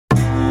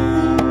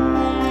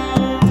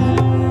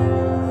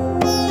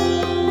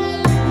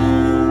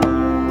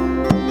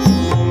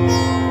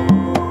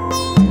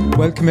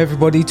Welcome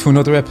everybody to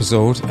another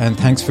episode, and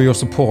thanks for your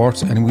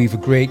support. And we have a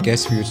great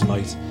guest for you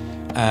tonight,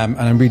 and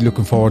I'm really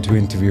looking forward to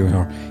interviewing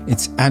her.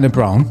 It's Anna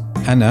Brown.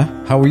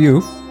 Anna, how are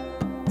you?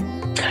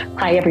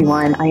 Hi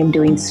everyone, I am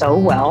doing so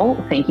well.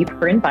 Thank you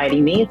for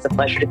inviting me. It's a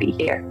pleasure to be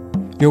here.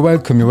 You're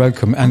welcome, you're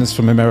welcome. Anna's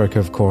from America,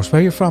 of course.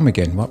 Where are you from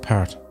again? What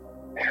part?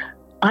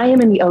 I am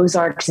in the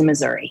Ozarks in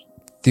Missouri.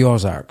 The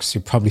Ozarks.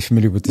 You're probably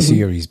familiar with the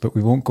series, but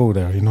we won't go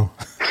there, you know.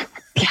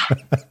 Yeah.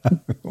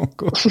 We won't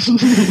go.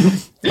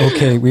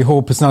 Okay, we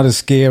hope it's not as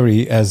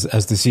scary as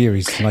the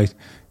series tonight.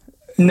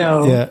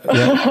 No.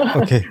 Yeah.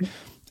 Okay.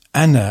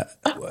 Anna,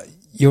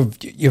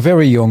 you're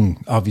very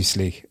young,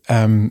 obviously.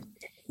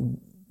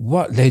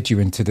 What led you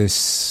into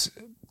this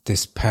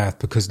path?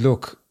 Because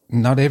look,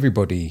 not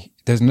everybody.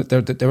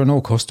 There are no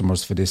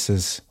customers for this,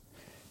 as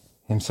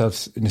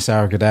himself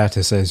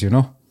Nisargadatta says. You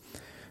know,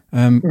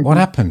 what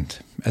happened,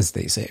 as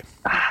they say?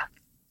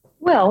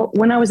 Well,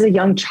 when I was a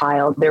young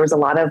child, there was a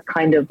lot of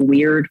kind of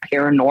weird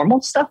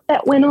paranormal stuff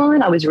that went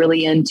on. I was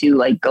really into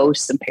like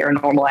ghosts and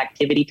paranormal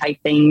activity type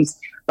things,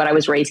 but I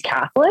was raised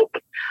Catholic.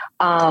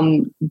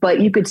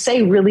 But you could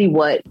say really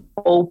what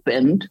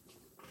opened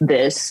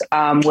this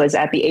was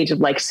at the age of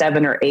like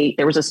 7 or 8.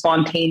 There was a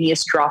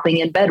spontaneous dropping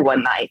in bed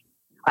one night.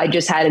 I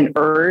just had an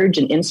urge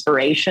and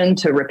inspiration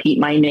to repeat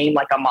my name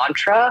like a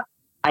mantra.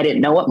 I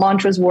didn't know what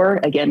mantras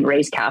were, again,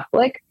 raised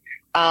Catholic.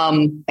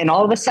 And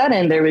all of a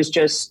sudden there was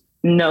just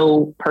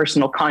no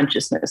personal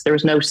consciousness. There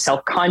was no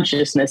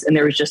self-consciousness, and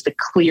there was just a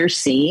clear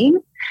seeing.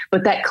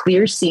 But that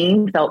clear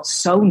seeing felt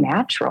so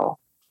natural.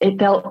 It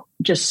felt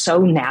just so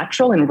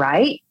natural and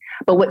right.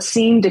 But what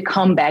seemed to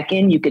come back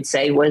in, you could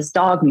say, was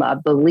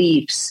dogma,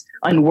 beliefs,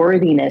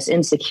 unworthiness,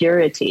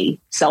 insecurity,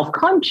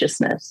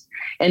 self-consciousness.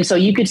 And so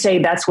you could say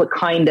that's what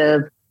kind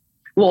of,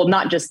 well,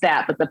 not just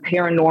that, but the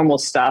paranormal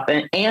stuff.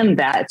 And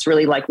that it's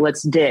really like,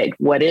 let's dig.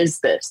 What is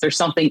this? There's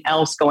something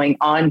else going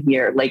on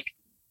here. Like,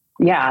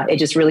 yeah, it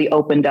just really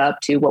opened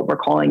up to what we're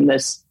calling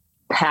this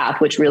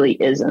path, which really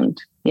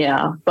isn't.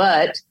 Yeah.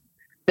 But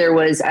there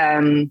was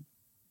kind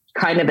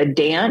of a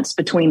dance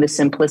between the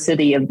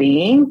simplicity of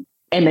being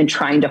and then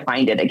trying to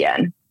find it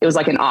again. It was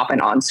like an off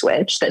and on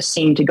switch that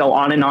seemed to go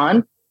on and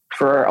on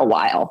for a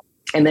while,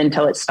 and then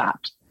until it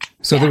stopped.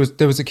 So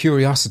there was a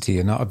curiosity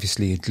and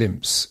obviously a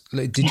glimpse.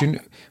 Like, did you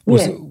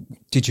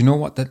know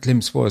what that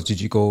glimpse was? Did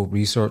you go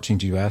researching?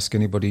 Did you ask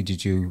anybody?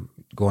 Did you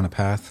go on a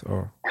path,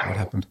 or what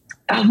happened?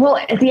 Well,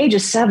 at the age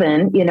of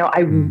 7,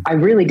 I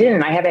really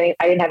didn't. I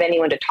didn't have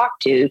anyone to talk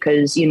to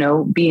because,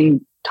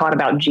 being taught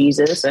about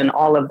Jesus and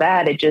all of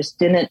that, it just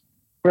didn't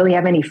really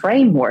have any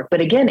framework.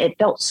 But again, it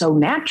felt so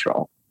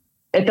natural.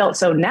 But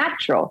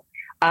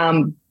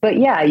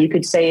yeah, you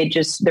could say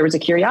there was a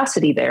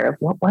curiosity there of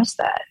what was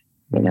that,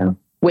 when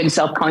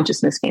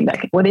self-consciousness came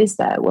back. What is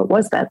that? What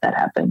was that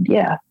happened?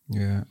 Yeah.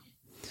 Yeah.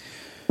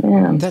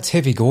 That's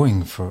heavy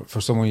going for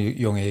someone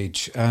young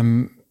age.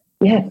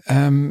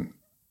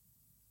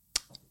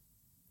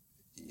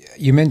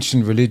 You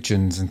mentioned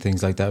religions and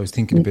things like that. I was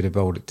thinking a bit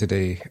about it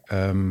today.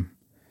 And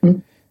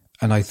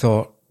I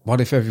thought,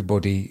 what if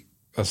everybody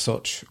as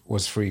such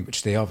was free,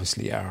 which they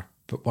obviously are,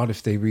 but what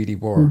if they really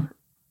were?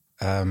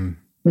 I'm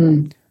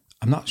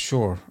not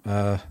sure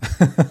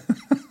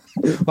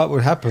what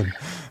would happen.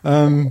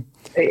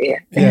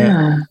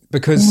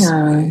 Because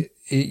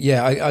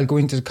I'll go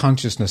into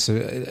consciousness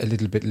a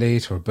little bit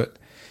later, but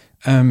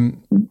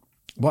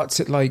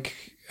what's it like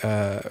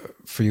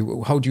for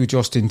you? How do you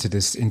adjust into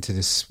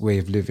this way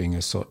of living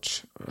as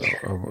such,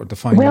 or the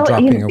final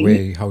dropping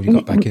away? How you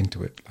got back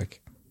into it?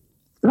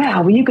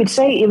 Well, you could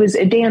say it was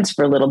a dance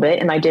for a little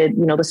bit, and I did,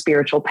 the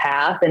spiritual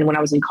path. And when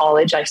I was in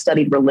college, I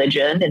studied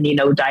religion and,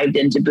 dived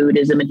into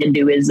Buddhism and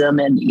Hinduism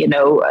and,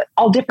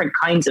 all different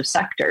kinds of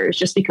sectors,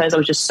 just because I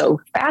was just so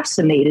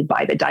fascinated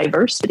by the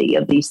diversity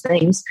of these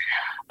things.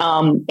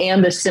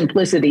 And the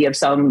simplicity of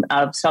some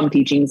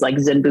teachings like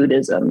Zen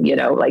Buddhism,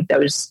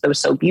 that was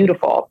so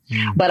beautiful.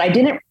 But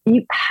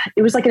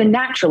it was like a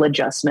natural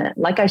adjustment.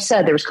 Like I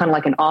said, there was kind of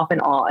like an off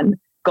and on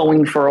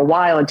going for a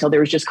while until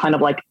there was just kind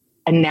of like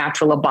a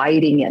natural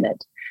abiding in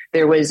it.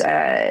 There was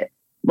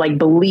like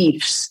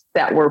beliefs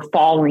that were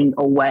falling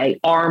away,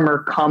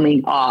 armor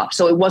coming off.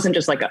 So it wasn't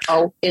just like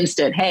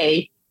instant,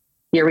 hey,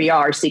 here we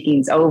are,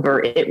 seeking's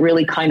over. It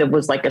really kind of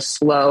was like a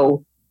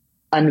slow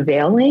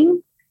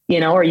unveiling,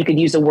 or you could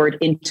use the word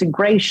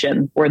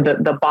integration, where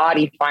the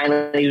body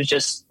finally was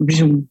just,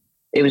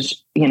 it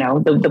was,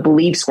 the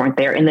beliefs weren't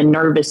there. And the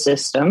nervous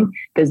system,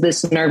 because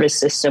this nervous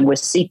system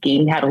was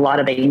seeking, had a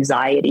lot of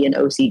anxiety and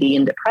OCD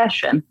and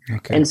depression.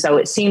 Okay. And so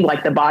it seemed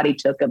like the body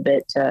took a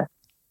bit to,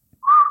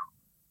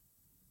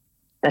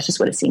 that's just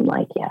what it seemed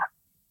like. Yeah.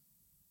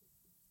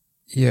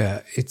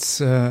 Yeah.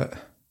 It's,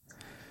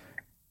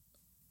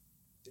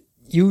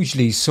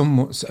 usually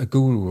a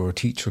guru or a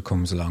teacher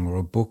comes along, or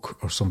a book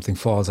or something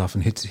falls off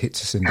and hits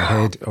us in the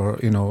head, or,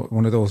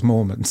 one of those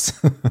moments.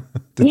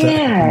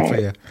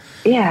 Yeah.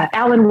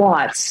 Alan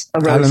Watts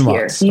arose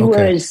here.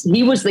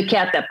 He was the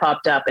cat that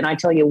popped up. And I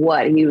tell you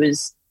what, he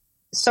was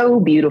so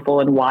beautiful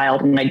and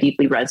wild, and I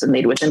deeply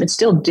resonated with him, and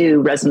still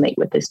do resonate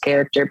with this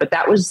character. But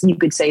that was, you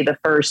could say, the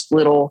first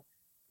little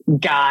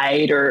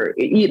guide or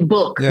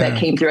book that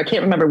came through. I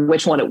can't remember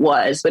which one it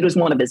was, but it was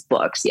one of his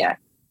books. Yeah.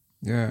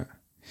 Yeah.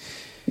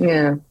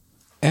 Yeah.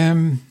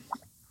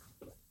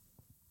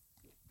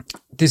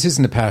 This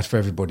isn't a path for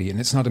everybody, and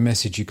it's not a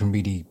message you can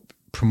really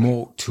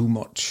promote too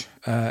much.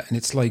 And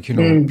it's like,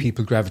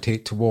 people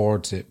gravitate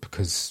towards it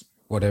because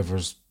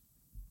whatever's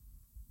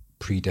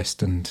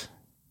predestined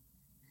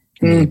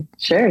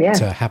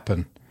to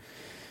happen.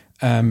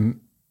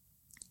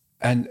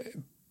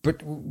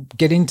 But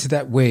get into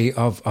that way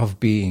of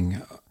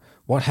being.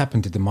 What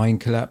happened? Did the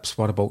mind collapse?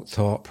 What about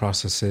thought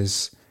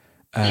processes?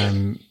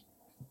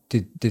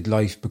 Did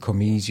life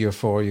become easier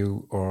for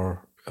you?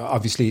 Or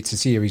obviously it's a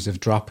series of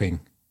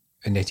dropping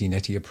a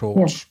neti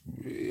approach.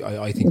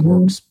 I think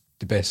works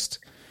the best.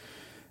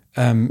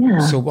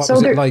 So what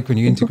was it like when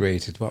you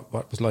integrated?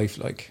 What was life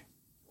like?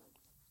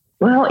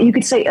 Well, you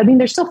could say,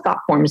 there's still thought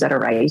forms that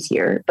arise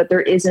here, but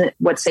there isn't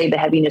the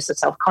heaviness of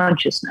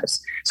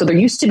self-consciousness. So there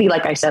used to be,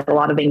 like I said, a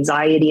lot of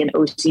anxiety and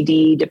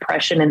OCD,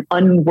 depression and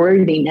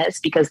unworthiness,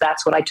 because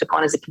that's what I took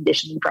on as a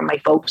conditioning from my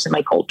folks and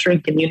my culture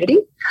and community.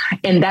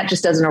 And that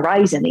just doesn't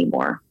arise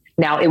anymore.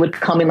 Now it would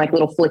come in like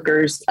little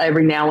flickers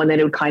every now and then.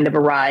 It would kind of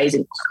arise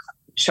and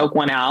choke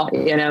one out,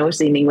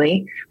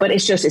 seemingly. But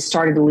it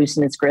started to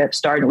loosen its grip,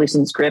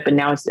 and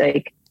now it's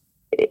like,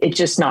 it's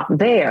just not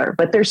there,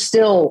 but there's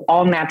still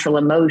all natural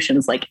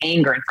emotions like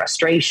anger and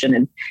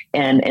frustration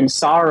and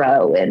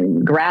sorrow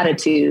and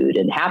gratitude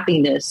and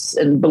happiness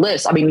and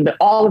bliss.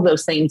 All of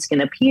those things can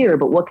appear,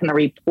 but what can I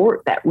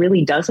report that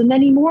really doesn't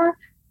anymore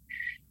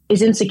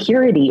is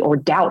insecurity or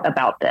doubt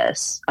about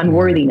this,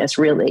 unworthiness,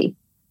 really.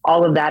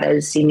 All of that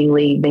has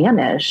seemingly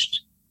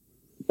vanished,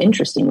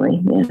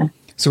 interestingly. Yeah.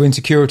 So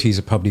insecurities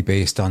are probably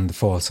based on the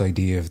false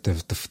idea of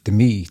the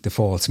me, the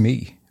false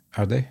me,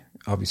 are they?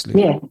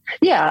 Obviously. Yeah.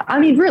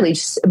 Really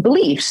just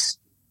beliefs,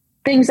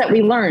 things that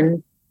we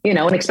learn,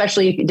 and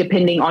especially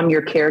depending on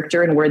your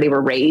character and where they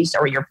were raised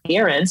or your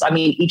parents.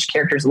 Each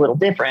character is a little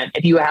different.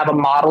 If you have a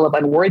model of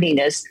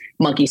unworthiness,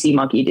 monkey see,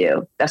 monkey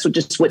do. That's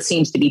what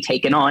seems to be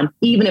taken on,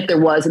 even if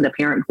there was an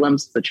apparent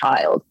glimpse of the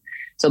child.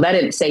 So that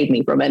didn't save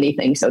me from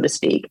anything, so to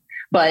speak.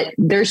 But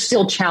there's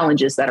still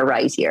challenges that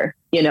arise here.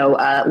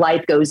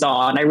 Life goes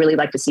on. I really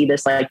like to see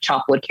this like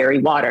chop wood, carry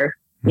water.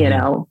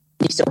 You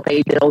still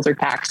pay bills or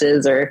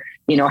taxes or,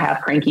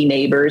 have cranky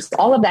neighbors.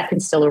 All of that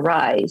can still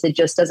arise. It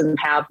just doesn't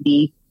have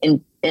the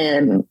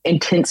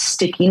intense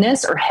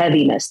stickiness or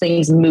heaviness.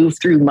 Things move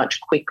through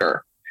much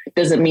quicker.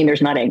 Doesn't mean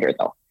there's not anger,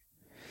 though.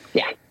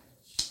 Yeah.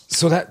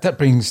 So that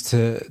brings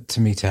to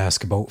me to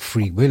ask about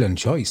free will and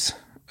choice.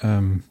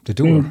 The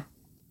doer.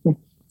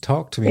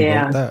 Talk to me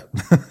about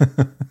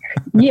that.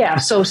 Yeah.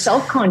 So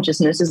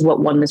self-consciousness is what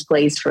one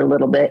misplays for a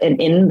little bit.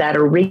 And in that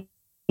arena,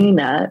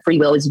 free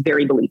will is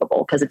very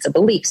believable because it's a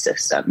belief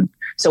system.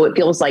 So it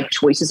feels like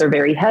choices are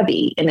very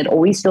heavy, and it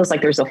always feels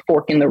like there's a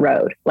fork in the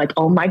road. Like,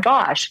 oh my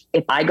gosh,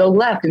 if I go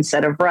left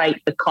instead of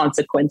right, the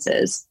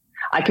consequences.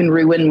 I can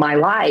ruin my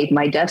life,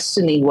 my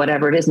destiny,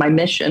 whatever it is, my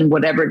mission,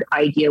 whatever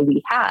idea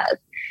we have.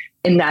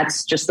 And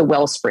that's just the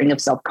wellspring of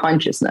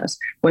self-consciousness.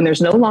 When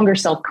there's no longer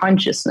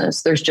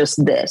self-consciousness, there's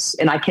just this.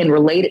 And I can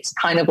relate it to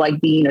kind of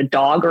like being a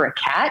dog or a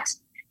cat.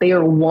 They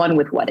are one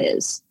with what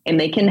is, and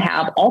they can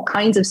have all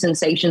kinds of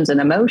sensations and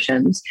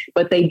emotions,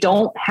 but they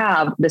don't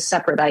have the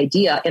separate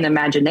idea and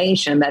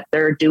imagination that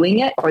they're doing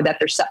it or that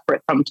they're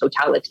separate from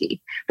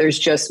totality. There's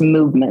just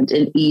movement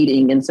and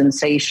eating and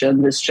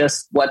sensation. It's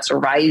just what's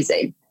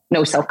arising.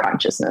 No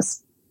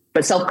self-consciousness.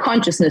 But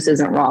self-consciousness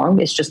isn't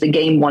wrong. It's just a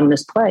game one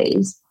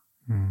misplays.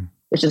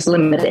 It's just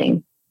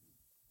limiting.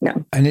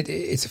 No. And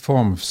it's a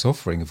form of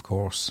suffering, of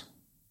course.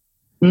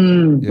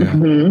 But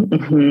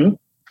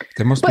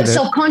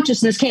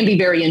self-consciousness can be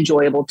very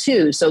enjoyable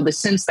too. So the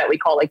sense that we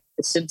call like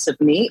the sense of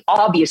me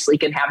obviously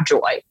can have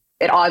joy.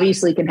 It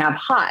obviously can have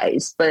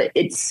highs, but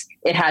it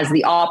has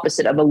the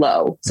opposite of a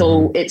low.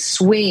 So it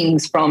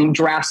swings from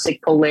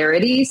drastic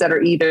polarities that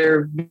are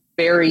either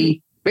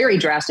very, very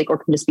drastic or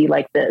can just be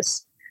like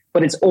this.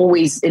 But it's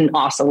always in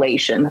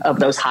oscillation of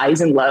those highs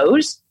and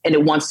lows, and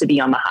it wants to be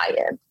on the high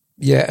end.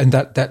 Yeah, and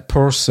that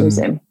person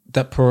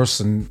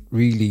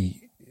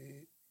really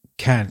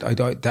can't.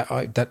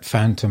 That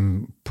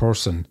phantom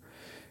person,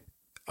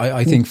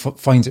 I think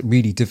finds it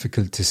really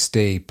difficult to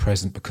stay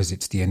present because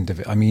it's the end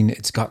of it.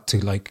 It's got to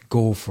like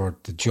go for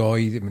the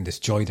joy. There's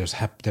joy.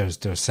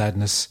 There's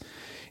sadness.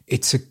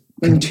 It's a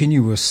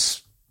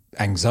continuous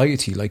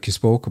anxiety, like you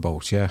spoke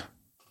about. Yeah.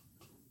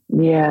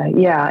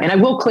 And I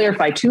will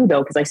clarify too,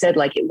 though, because I said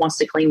like it wants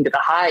to cling to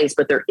the highs,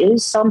 but there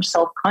is some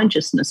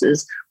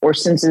self-consciousnesses or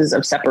senses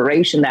of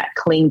separation that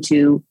cling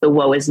to the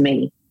woe is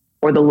me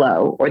or the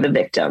low or the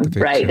victim,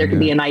 right? There could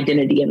be an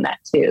identity in that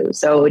too.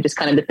 So it just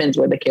kind of depends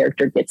where the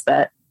character gets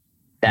that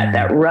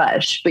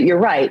rush. But you're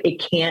right. It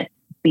can't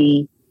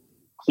be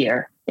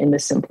here in the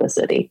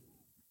simplicity.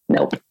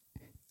 Nope.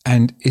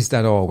 And is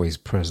that always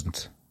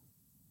present?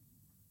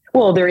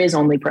 Well, there is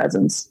only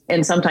presence.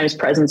 And sometimes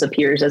presence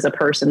appears as a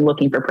person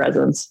looking for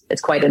presence. It's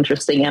quite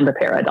interesting and a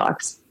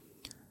paradox.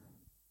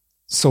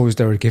 So is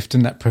there a gift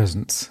in that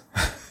presence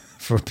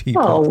for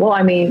people? Oh,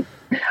 well, you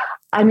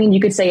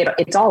could say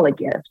it's all a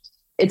gift.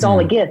 It's all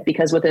a gift,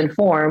 because within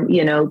form,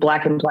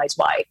 black implies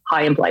white,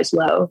 high implies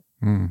low,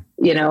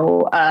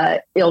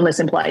 illness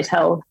implies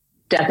health,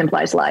 death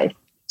implies life.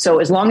 So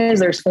as long as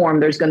there's form,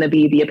 there's going to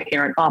be the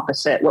apparent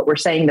opposite. What we're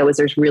saying, though, is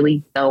there's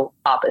really no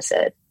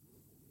opposite.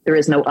 There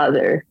is no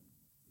other.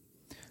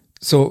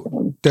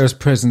 So there's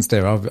presence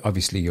there.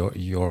 Obviously,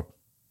 you're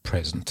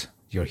present.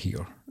 You're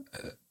here.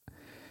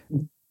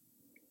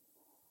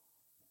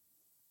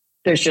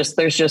 There's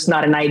just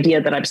not an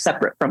idea that I'm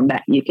separate from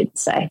that, you could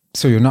say.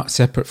 So you're not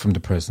separate from the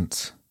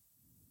presence.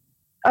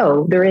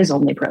 Oh, there is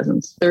only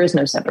presence. There is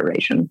no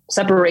separation.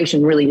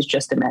 Separation really is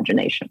just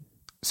imagination.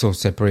 So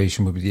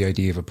separation would be the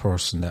idea of a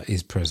person that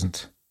is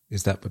present.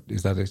 Is that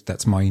it?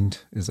 That's mind,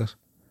 is it?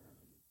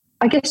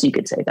 I guess you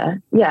could say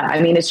that. Yeah.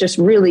 I mean, it's just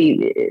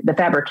really the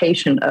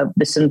fabrication of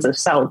the sense of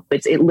self.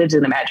 It lives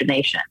in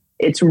imagination.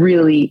 It's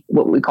really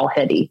what we call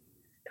heady.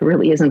 There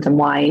really isn't a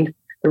mind.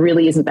 There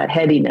really isn't that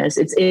headiness.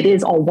 It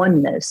is all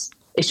oneness.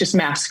 It's just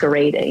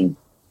masquerading.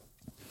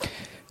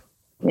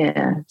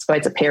 Yeah. So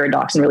it's a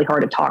paradox and really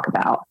hard to talk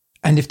about.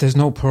 And if there's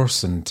no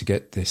person to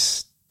get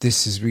this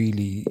is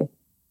really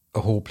a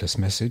hopeless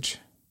message.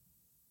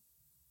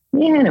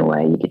 Yeah, in a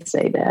way you could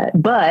say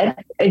that, but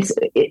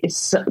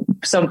it's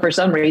for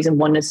some reason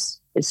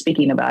oneness is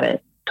speaking about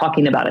it,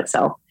 talking about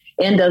itself,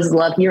 and does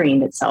love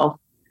hearing itself.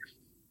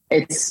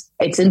 It's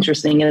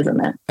interesting,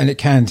 isn't it? And it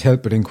can't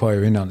help but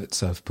inquire in on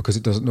itself because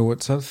it doesn't know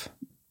itself.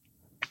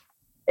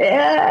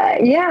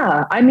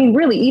 Yeah. I mean,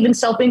 really, even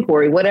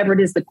self-inquiry, whatever it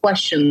is, the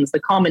questions, the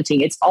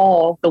commenting, it's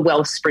all the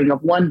wellspring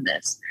of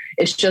oneness.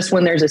 It's just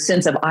when there's a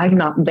sense of I'm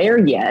not there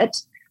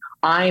yet,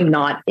 I'm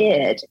not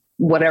it,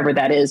 whatever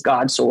that is,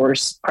 God,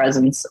 source,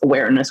 presence,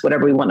 awareness,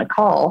 whatever we want to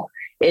call,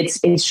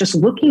 it's just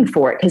looking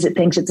for it because it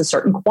thinks it's a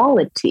certain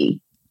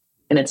quality,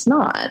 and it's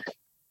not.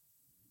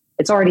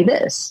 It's already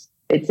this.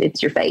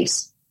 It's your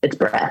face. It's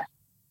breath.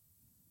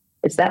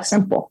 It's that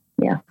simple.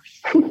 Yeah.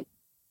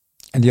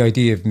 And the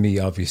idea of me,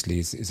 obviously,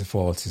 is a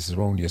false, is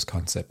erroneous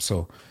concept.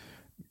 So,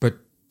 but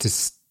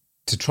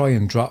to try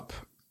and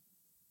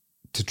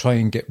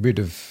get rid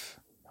of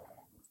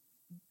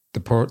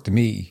the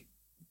me,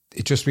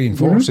 it just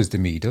reinforces the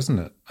me, doesn't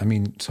it? I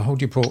mean, so how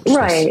do you approach this?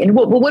 Right. And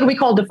what do we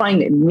call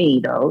defining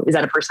me, though? Is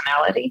that a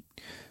personality?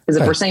 Because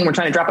if we're saying we're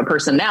trying to drop a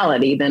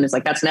personality, then it's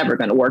like that's never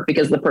going to work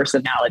because the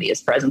personality is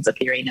presence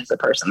appearing as a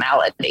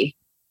personality.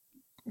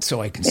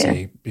 So I can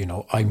say,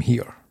 I'm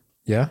here.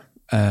 Yeah.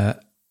 And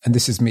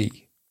this is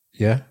me.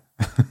 Yeah.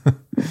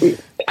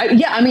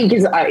 I mean,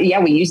 because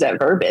we use that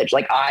verbiage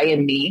like I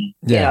and me.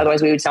 Yeah.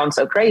 Otherwise we would sound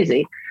so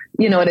crazy.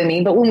 You know what I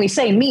mean? But when we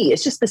say me,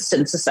 it's just the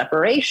sense of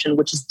separation,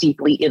 which is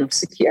deeply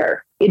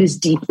insecure. It is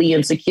deeply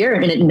insecure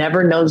and it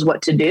never knows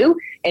what to do.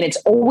 And it's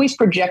always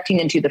projecting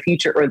into the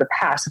future or the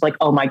past of like,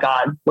 oh my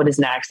God, what is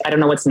next? I don't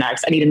know what's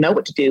next. I need to know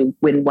what to do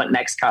when what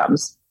next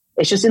comes.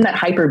 It's just in that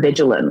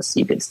hypervigilance,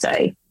 you could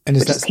say, and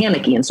which is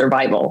panicky and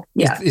survival.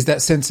 Yeah. Is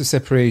that sense of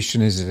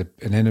separation, is it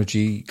an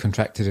energy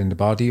contracted in the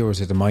body or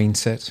is it a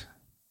mindset?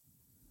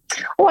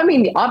 Well, I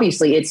mean,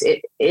 obviously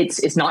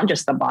it's not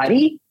just the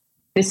body.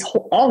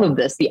 All of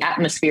this, the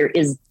atmosphere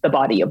is the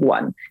body of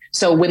one.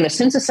 So when the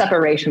sense of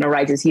separation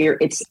arises here,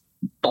 it's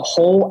the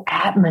whole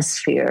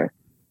atmosphere,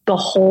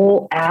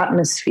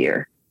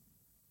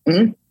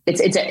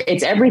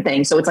 It's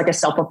everything. So it's like a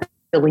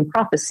self-fulfilling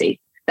prophecy.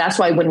 That's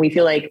why when we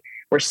feel like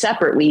we're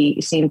separate,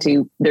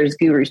 there's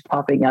gurus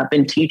popping up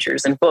and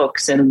teachers and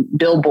books and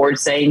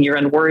billboards saying you're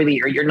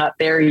unworthy or you're not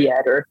there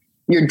yet, or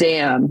you're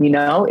damned,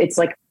 it's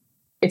like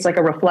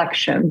a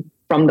reflection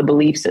from the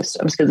belief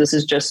systems, because this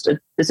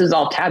is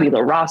all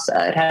tabula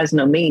rasa. It has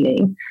no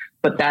meaning,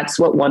 but that's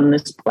what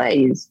oneness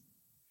plays.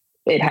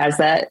 It has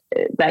that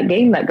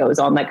game that goes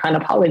on, that kind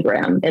of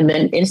hologram, and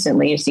then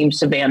instantly it seems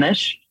to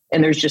vanish,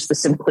 and there's just the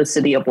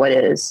simplicity of what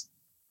is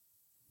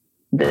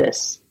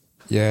this,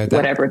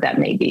 whatever that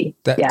may be.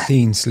 That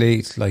clean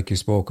slate, like you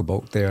spoke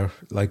about there,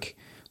 like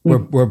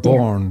we're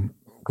born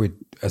with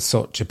as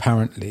such,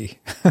 apparently.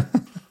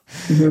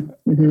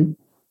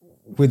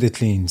 With a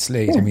clean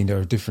slate. Yeah. I mean, there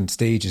are different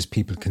stages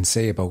people can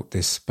say about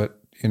this, but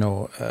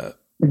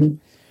then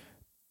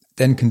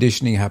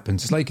conditioning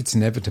happens. It's like it's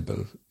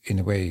inevitable in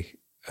a way.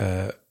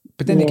 But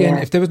then again,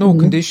 if there was no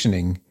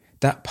conditioning,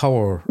 that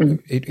power,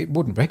 it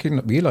wouldn't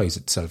realize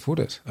itself, would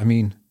it? I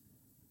mean,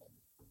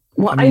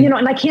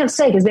 and I can't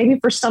say, because maybe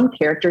for some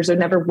characters there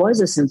never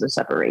was a sense of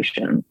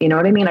separation. You know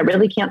what I mean? I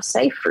really can't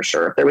say for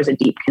sure if there was a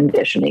deep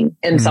conditioning.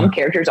 And some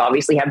characters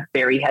obviously have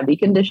very heavy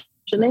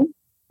conditioning,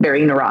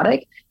 very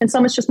neurotic, and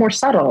some is just more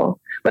subtle.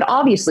 But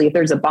obviously, if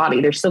there's a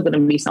body, there's still going to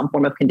be some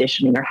form of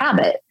conditioning or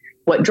habit.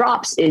 What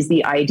drops is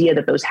the idea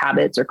that those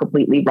habits are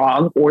completely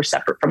wrong or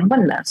separate from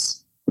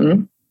oneness.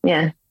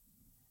 Yeah.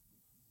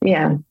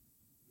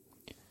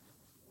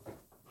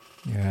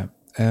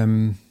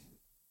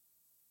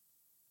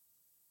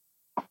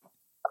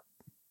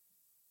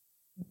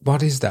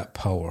 What is that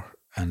power,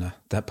 Anna?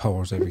 That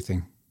power is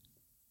everything.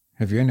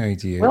 Have you any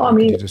idea? Well, how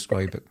could you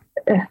describe it?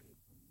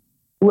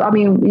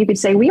 You could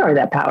say we are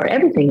that power.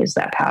 Everything is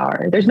that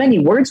power. There's many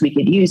words we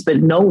could use, but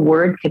no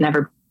word can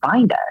ever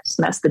bind us.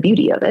 And that's the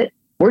beauty of it.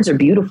 Words are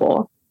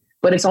beautiful.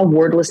 but it's all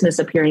wordlessness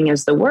appearing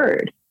as the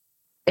word.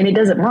 And it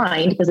doesn't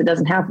mind because it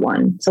doesn't have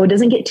one. So it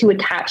doesn't get too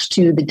attached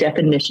to the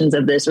definitions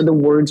of this or the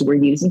words we're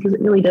using because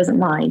it really doesn't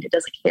mind. It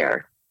doesn't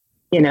care.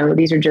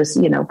 These are just,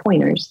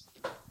 pointers.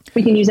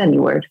 We can use any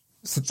word.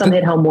 So some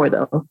hit home more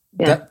though.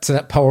 Yeah.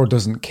 That power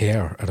doesn't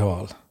care at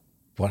all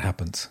what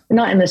happens.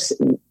 Not in this.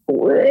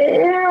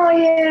 Well,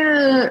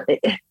 yeah.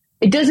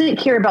 It doesn't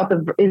care about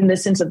in the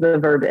sense of the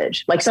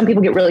verbiage. Like some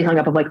people get really hung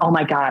up of like, oh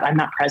my God, I'm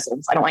not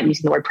presence. I don't like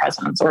using the word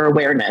presence or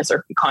awareness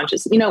or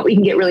conscious. We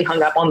can get really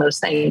hung up on those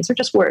things. They're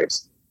just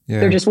words. Yeah.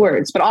 They're just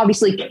words. But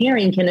obviously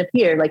caring can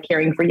appear like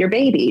caring for your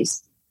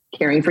babies,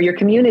 caring for your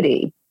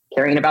community,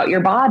 caring about your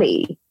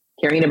body,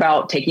 caring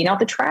about taking out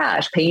the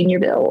trash, paying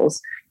your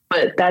bills.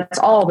 But that's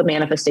all the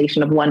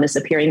manifestation of oneness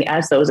appearing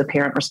as those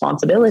apparent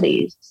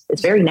responsibilities.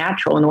 It's very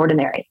natural and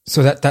ordinary.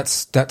 So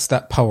that's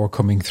that power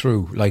coming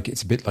through. Like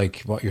it's a bit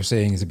like what you're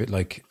saying is a bit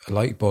like a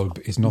light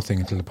bulb is nothing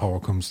until the power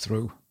comes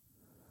through.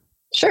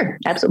 Sure,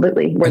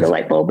 absolutely. We're the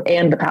light bulb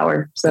and the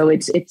power. So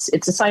it's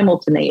a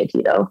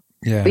simultaneity though.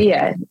 Yeah. But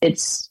yeah,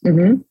 it's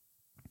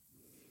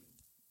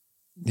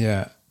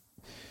yeah.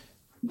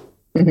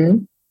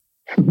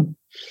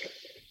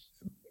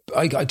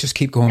 I just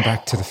keep going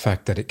back to the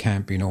fact that it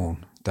can't be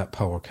known. That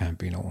power can't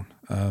be known.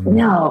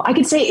 No, I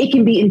could say it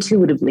can be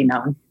intuitively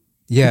known.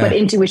 Yeah. But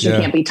intuition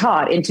can't be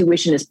taught.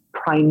 Intuition is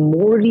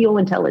primordial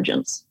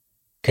intelligence.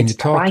 Can you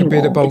talk a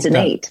bit about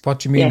that? What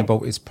do you mean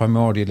about its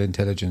primordial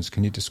intelligence?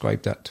 Can you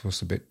describe that to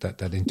us a bit,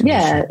 that intuition?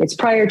 Yeah, it's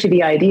prior to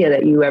the idea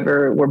that you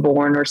ever were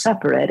born or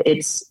separate.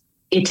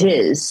 It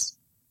is,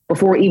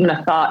 before even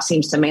a thought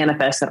seems to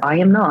manifest that I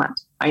am not.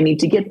 I need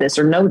to get this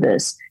or know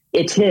this.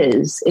 It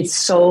is. It's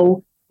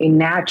so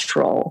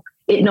natural.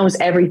 It knows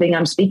everything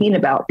I'm speaking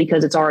about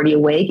because it's already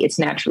awake. It's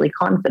naturally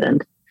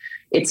confident.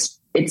 It's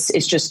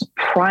just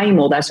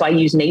primal. That's why I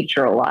use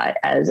nature a lot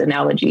as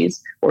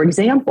analogies or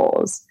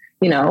examples.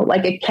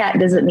 Like a cat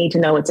doesn't need to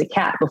know it's a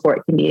cat before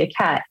it can be a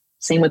cat.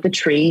 Same with a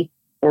tree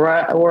or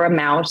a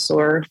mouse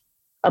or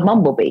a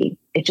bumblebee.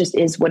 It just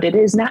is what it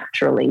is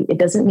naturally. It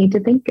doesn't need to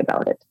think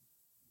about it.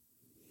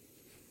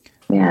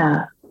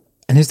 Yeah.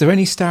 And is there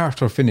any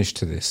start or finish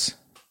to this?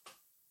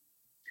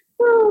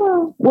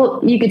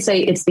 Well, you could say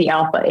it's the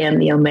alpha and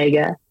the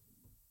omega.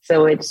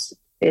 So it's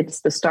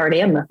the start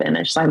and the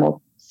finish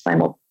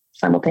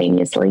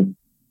simultaneously.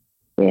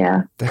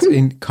 Yeah. That's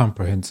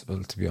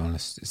incomprehensible, to be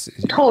honest.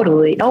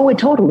 Totally. Oh, it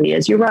totally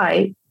is. You're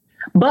right.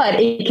 But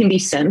it can be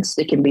sensed.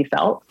 It can be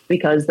felt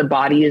because the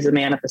body is a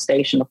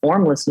manifestation of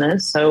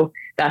formlessness. So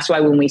that's why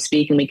when we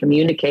speak and we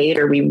communicate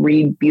or we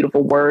read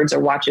beautiful words or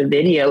watch a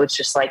video, it's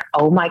just like,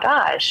 oh my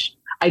gosh,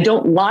 I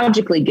don't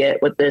logically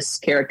get what this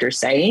character's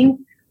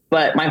saying,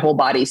 but my whole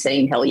body's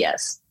saying, hell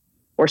yes.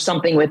 Or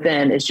something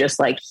within is just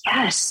like,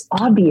 yes,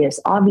 obvious.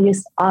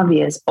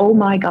 Oh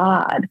my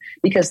God,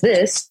 because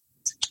this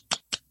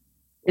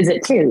is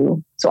it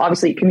too. So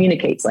obviously it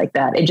communicates like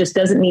that. It just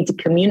doesn't need to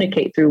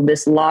communicate through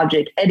this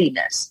logic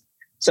headiness.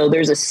 So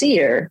there's a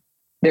seer,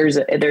 there's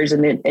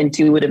an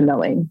intuitive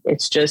knowing.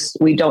 It's just,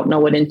 we don't know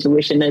what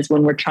intuition is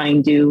when we're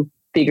trying to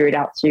figure it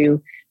out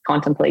through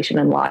contemplation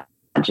and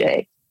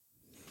logic.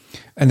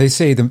 And they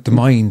say the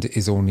mind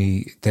is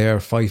only there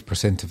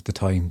 5% of the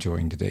time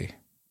during the day.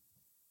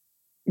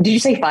 Did you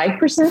say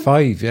 5%?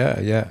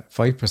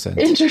 5%.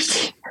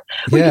 Interesting.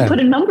 We can put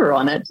a number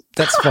on it.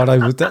 That's what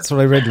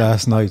I read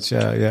last night.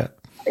 Yeah.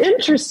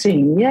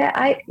 Interesting. Yeah,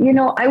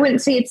 I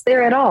wouldn't say it's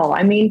there at all.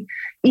 I mean,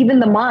 even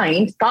the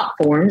mind, thought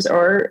forms,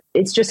 or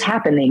it's just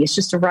happening. It's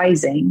just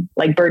arising,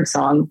 like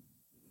birdsong.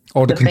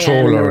 Or the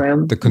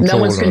controller. The controller.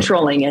 No one's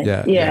controlling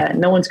it. Yeah.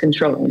 No one's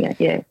controlling it.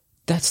 Yeah.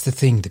 That's the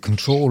thing, the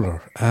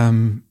controller.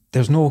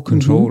 There's no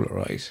controller,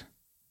 right?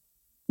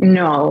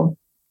 No.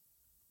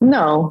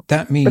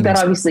 That means... But that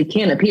obviously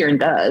can appear and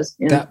does.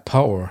 That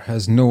power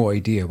has no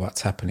idea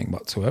what's happening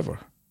whatsoever.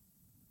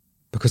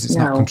 Because it's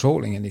not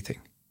controlling anything.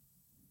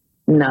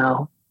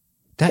 No.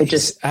 That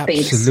is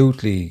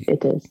absolutely...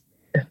 It is.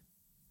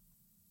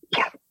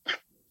 Yeah.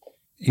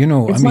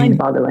 It's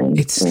mind-boggling.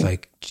 It's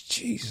like,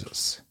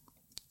 Jesus.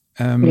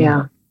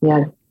 Yeah.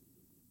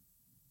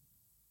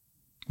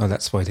 Well,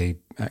 that's why they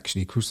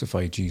actually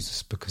crucified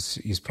Jesus, because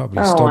he's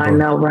probably stubborn. I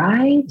know,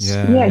 right?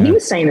 Yeah, he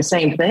was saying the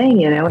same thing,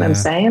 you know what I'm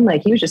saying?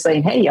 Like, he was just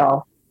saying, hey,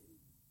 y'all,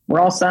 we're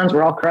all sons,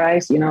 we're all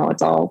Christ,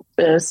 it's all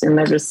this, and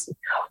they're just,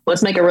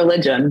 let's make a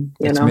religion,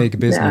 Let's make a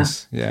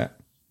business, yeah.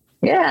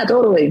 Yeah,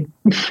 totally.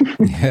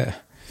 Yeah.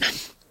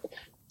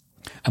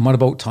 And what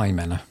about time,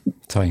 Anna?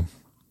 Time.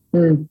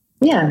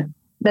 Yeah,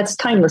 that's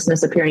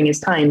timelessness appearing as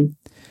time.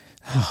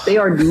 They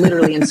are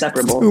literally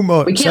inseparable. Too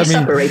much. We can't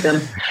separate them.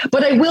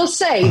 But I will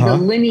say the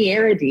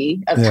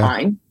linearity of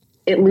time,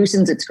 it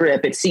loosens its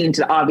grip. It seems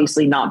to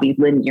obviously not be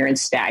linear and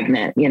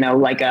stagnant,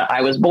 like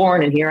I was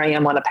born and here I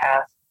am on a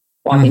path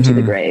walking to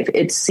the grave.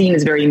 It's seen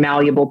as very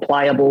malleable,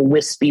 pliable,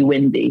 wispy,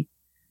 windy,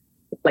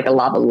 like a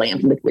lava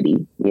lamp,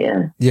 liquidy.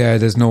 Yeah. Yeah,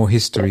 there's no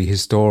history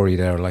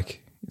there,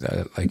 like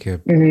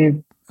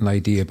an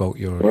idea about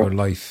your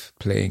life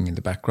playing in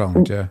the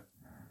background, yeah.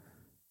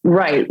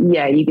 Right.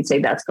 Yeah, you could say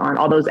that's gone.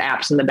 All those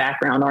apps in the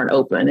background aren't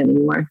open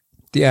anymore.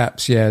 The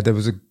apps, yeah. There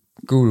was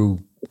guru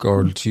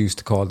girl, she used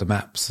to call them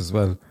apps as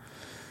well.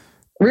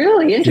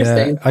 Really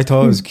interesting. Yeah, I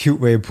thought it was a cute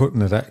way of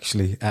putting it,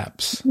 actually,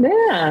 apps.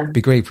 Yeah. It'd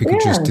be great if we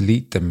could just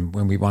delete them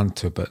when we want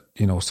to, but,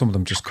 you know, some of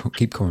them just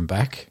keep coming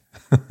back.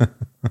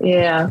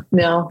 Yeah,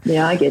 no,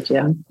 yeah, I get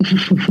you.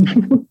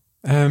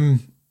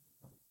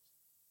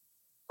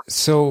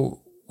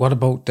 So what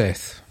about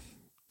death?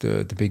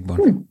 The big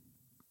one.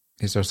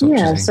 Is there such a thing?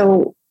 Yeah,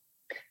 so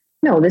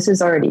no, this is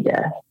already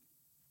death.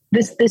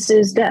 This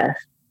is death.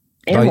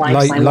 And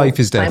life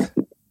is death.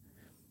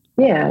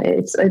 Yeah,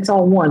 it's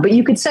all one. But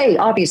you could say,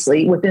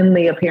 obviously, within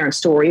the apparent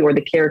story or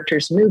the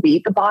character's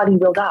movie, the body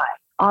will die.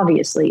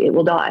 Obviously, it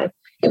will die.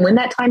 And when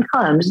that time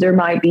comes, there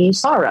might be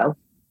sorrow.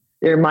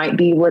 There might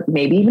be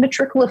maybe even a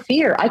trickle of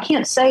fear. I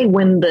can't say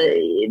when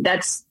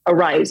that's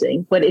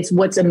arising, but it's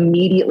what's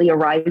immediately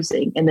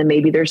arising. And then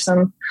maybe there's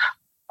a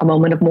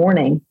moment of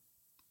mourning,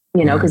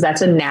 you know, because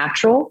that's a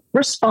natural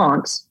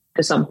response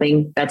to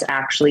something that's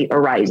actually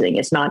arising.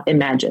 It's not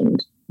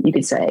imagined, you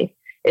could say.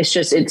 It's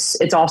just,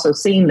 it's also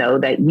seen, though,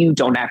 that you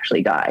don't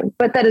actually die.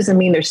 But that doesn't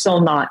mean there's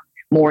still not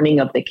mourning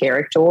of the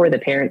character or the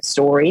parent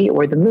story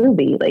or the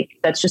movie. Like,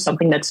 that's just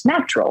something that's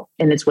natural,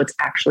 and it's what's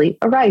actually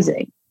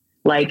arising.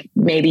 Like,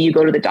 maybe you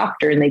go to the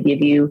doctor and they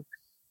give you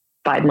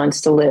 5 months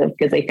to live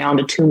because they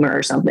found a tumor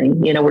or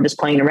something. You know, we're just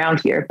playing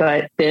around here.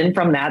 But then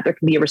from that, there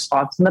can be a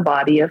response in the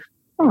body of,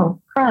 oh,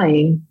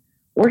 crying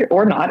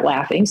or not,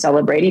 laughing,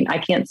 celebrating. I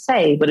can't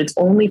say, but it's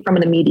only from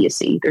an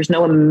immediacy. There's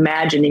no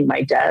imagining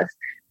my death,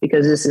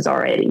 because this is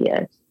already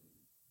it.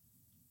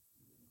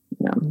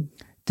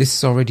 This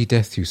is already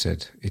death, you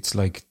said. It's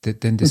like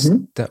then this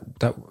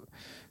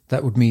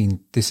that would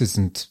mean this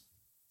isn't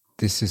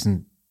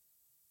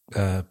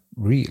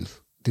real.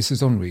 This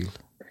is unreal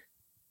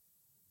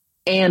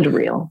and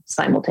real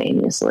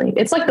simultaneously.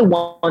 It's like the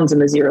ones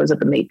and the zeros of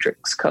the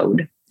Matrix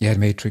code. Yeah,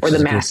 Matrix, or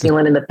the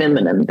masculine and the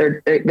feminine.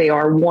 They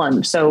are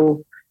one.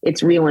 So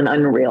it's real and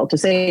unreal. To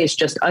say it's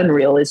just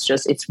unreal is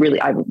just, it's really,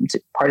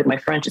 part of my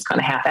French is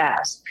kind of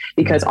half-assed,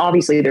 because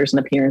obviously there's an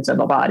appearance of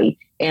a body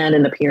and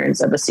an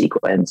appearance of a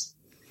sequence.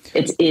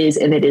 It is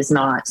and it is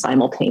not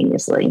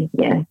simultaneously.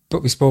 Yeah.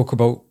 But we spoke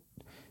about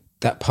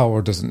that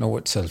power doesn't know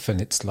itself, and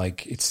it's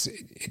like it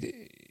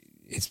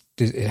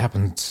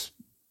happens.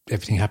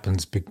 Everything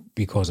happens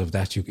because of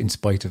that. In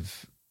spite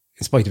of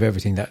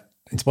everything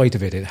in spite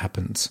of it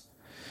happens.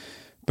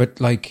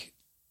 But like,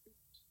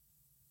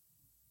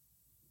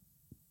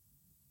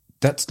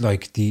 that's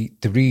like the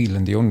real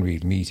and the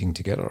unreal meeting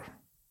together.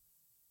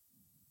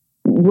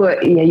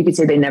 Well, yeah, you could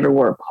say they never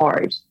were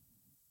apart.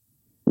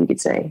 You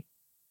could say,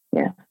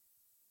 yeah.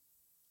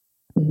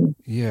 Mm-hmm.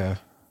 Yeah,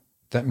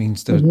 that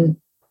means that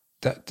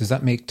does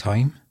that make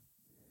time?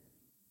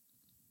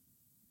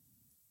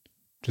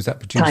 Does that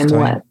produce time?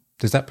 What?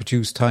 Does that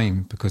produce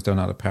time because they're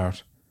not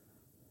apart?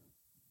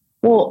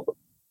 Well,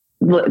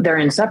 they're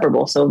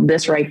inseparable. So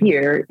this right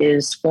here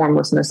is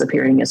formlessness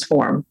appearing as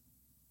form,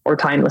 or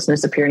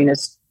timelessness appearing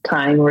as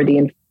time, or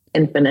the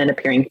infinite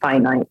appearing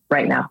finite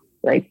right now.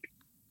 Like,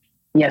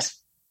 yes,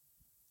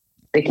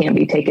 they can't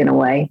be taken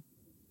away.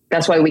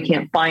 That's why we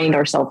can't find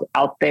ourselves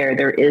out there.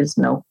 There is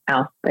no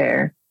out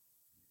there.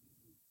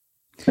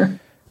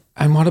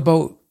 And what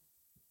about,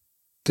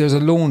 there's a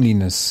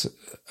loneliness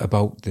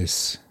about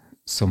this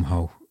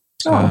somehow.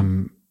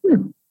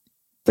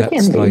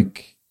 That's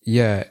like,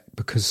 yeah,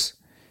 because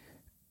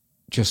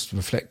just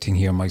reflecting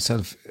here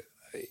myself,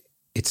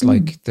 it's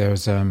like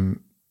there's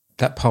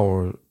that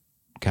power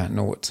can't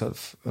know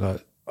itself. I'll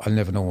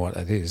never know what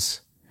it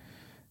is.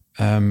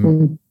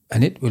 And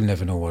it will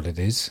never know what it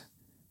is.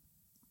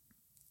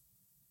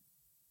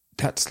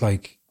 That's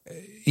like,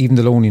 even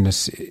the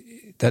loneliness,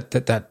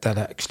 that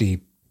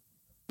actually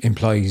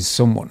implies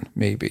someone,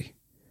 maybe.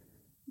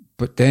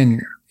 But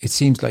then it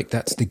seems like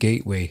that's the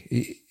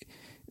gateway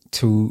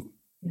to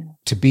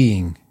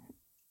being,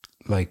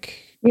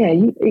 like,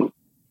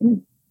 you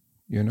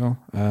know.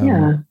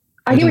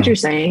 I get what you're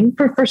saying.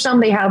 For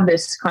some, they have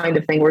this kind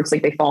of thing where it's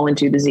like they fall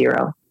into the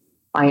zero.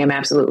 I am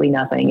absolutely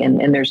nothing,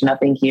 and there's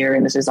nothing here,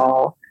 and this is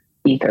all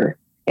ether.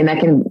 And that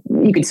can,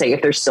 you could say,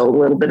 if there's still a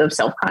little bit of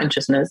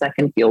self-consciousness, that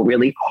can feel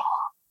really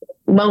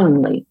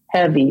lonely,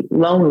 heavy,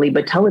 lonely.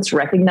 But till it's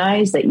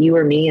recognized that you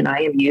are me and I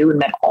am you,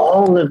 and that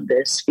all of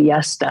this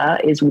fiesta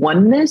is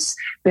oneness,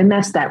 then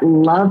that's that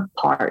love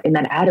part and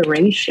that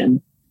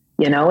adoration,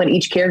 you know. And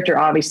each character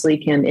obviously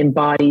can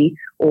embody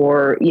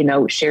or, you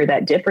know, share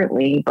that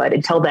differently. But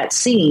until that's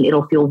seen,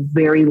 it'll feel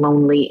very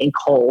lonely and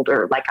cold,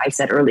 or, like I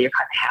said earlier,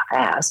 kind of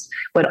half-assed.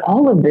 But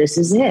all of this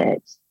is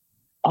it.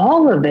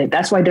 All of it.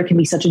 That's why there can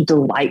be such a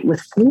delight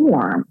with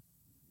form.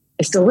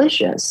 It's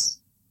delicious.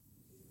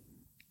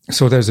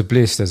 So there's a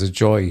bliss, there's a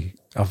joy,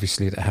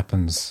 obviously, that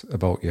happens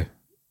about you.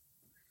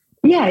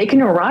 Yeah, it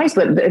can arise,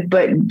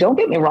 but don't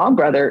get me wrong,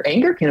 brother.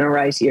 Anger can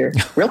arise here.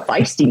 Real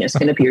feistiness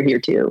can appear here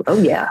too.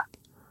 Oh yeah.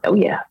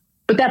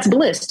 But that's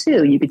bliss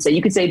too. You could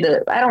say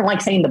I don't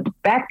like saying the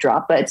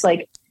backdrop, but it's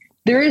like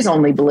there is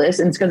only bliss,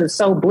 and it's because it's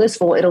so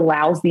blissful. It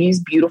allows these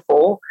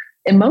beautiful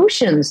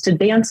emotions to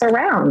dance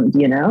around.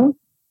 You know,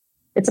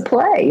 it's a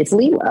play. It's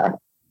Leela.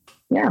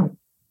 Yeah.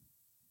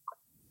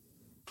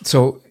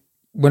 So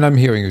when I'm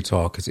hearing you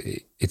talk,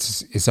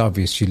 it's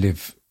obvious you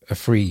live a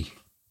free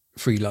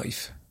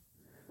life.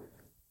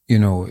 You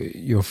know,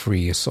 you're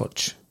free as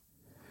such.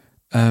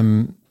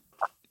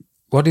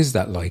 What is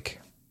that like?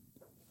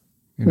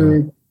 You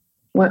know?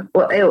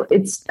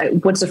 It's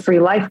what's a free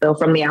life though?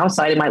 From the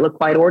outside, it might look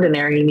quite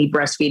ordinary. Me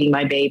breastfeeding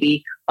my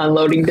baby,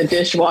 unloading the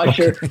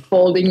dishwasher,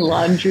 folding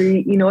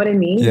laundry. You know what I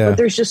mean? Yeah. But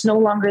there's just no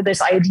longer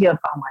this idea of,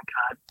 oh my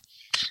God,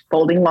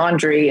 folding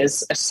laundry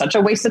is such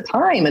a waste of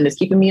time and it's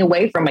keeping me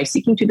away from my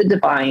seeking to the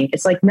divine.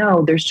 It's like,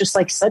 no, there's just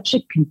like such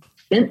a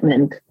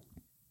contentment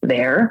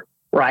there,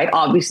 right?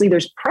 Obviously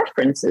there's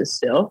preferences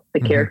still. The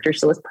character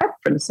still has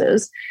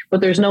preferences,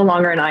 but there's no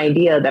longer an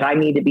idea that I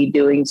need to be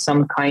doing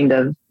some kind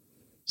of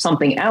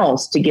something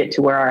else to get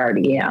to where I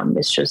already am.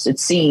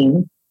 It's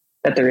seen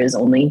that there is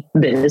only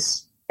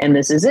this and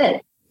this is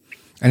it.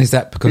 And is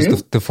that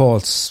because the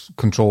false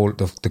control,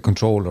 the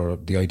controller,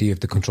 the idea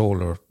of the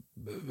controller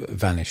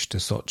vanished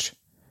as such?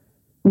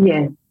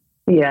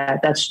 Yeah,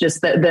 that's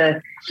just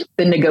the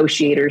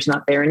negotiator's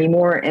not there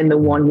anymore, and the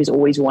one who's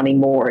always wanting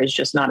more is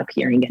just not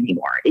appearing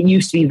anymore. It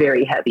used to be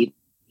very heavy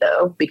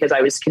though, because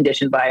I was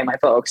conditioned by my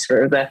folks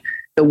for the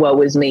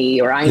woe is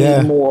me, or I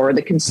need more,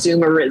 the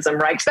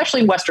consumerism, right?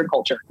 Especially in Western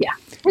culture. Yeah.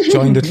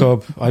 Join the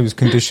club. I was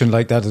conditioned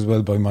like that as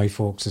well by my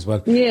folks as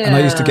well. Yeah. And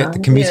I used to get the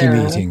committee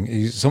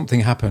meeting.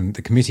 Something happened,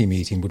 the committee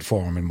meeting would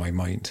form in my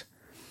mind.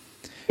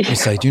 I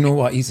said, you know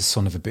what? He's a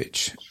son of a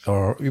bitch,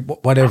 or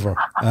whatever.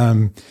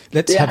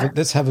 Let's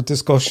have a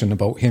discussion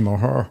about him or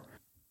her.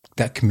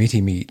 That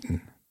committee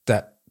meeting,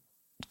 that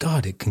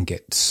God, it can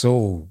get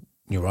so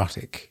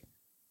neurotic,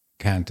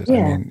 can't it? Yeah.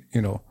 I mean,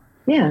 you know.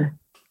 Yeah.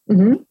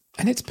 Mm-hmm.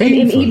 And it's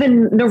painful. And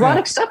even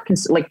neurotic stuff can,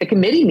 like the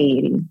committee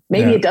meeting,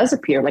 maybe it does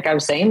appear. Like I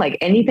was saying, like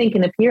anything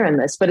can appear in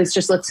this, but it's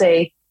just, let's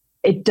say,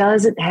 it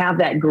doesn't have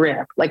that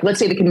grip. Like, let's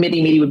say the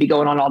committee meeting would be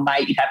going on all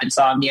night. You'd have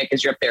insomnia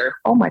because you're up there.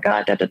 Oh my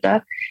God, da, da, da.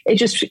 It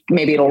just,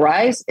 maybe it'll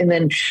rise and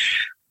then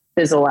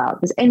fizzle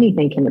out, because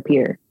anything can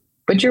appear.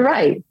 But you're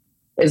right.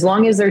 As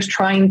long as there's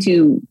trying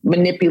to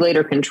manipulate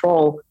or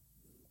control,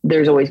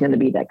 there's always going to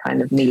be that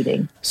kind of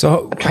meeting.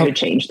 So trying to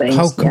change things.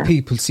 How can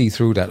people see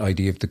through that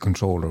idea of the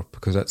controller?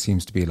 Because that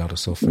seems to be a lot of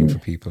suffering for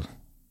people.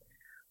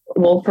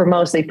 Well, for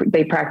most,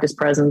 they practice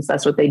presence.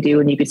 That's what they do.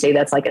 And you could say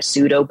that's like a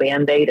pseudo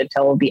Band-Aid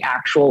until the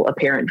actual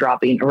apparent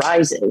dropping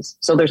arises.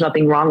 So there's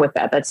nothing wrong with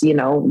that. That's,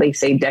 they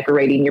say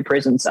decorating your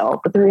prison cell,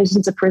 but there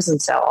isn't a prison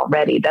cell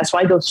already. That's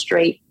why I go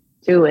straight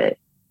to it.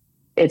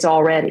 It's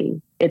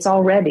already.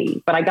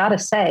 But I got to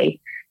say,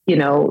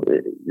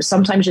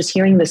 sometimes just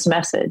hearing this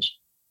message,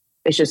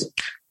 it's just,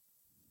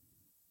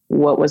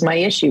 what was my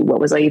issue? What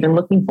was I even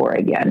looking for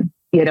again?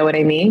 You know what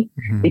I mean?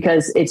 Mm-hmm.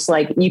 Because it's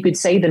like, you could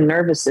say the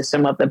nervous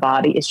system of the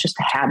body, it's just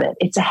a habit.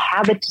 It's a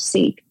habit to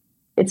seek.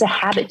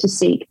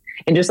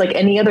 And just like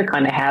any other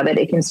kind of habit,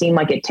 it can seem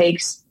like it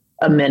takes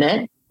a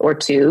minute or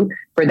two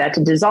for that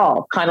to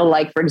dissolve. Kind of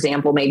like, for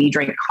example, maybe you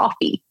drink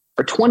coffee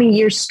for 20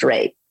 years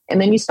straight and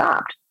then you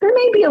stopped. There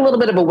may be a little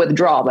bit of a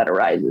withdrawal that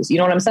arises. You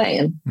know what I'm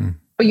saying? Mm.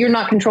 But you're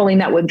not controlling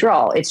that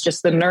withdrawal. It's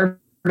just the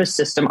nervous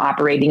system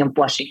operating and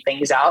flushing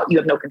things out. You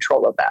have no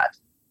control of that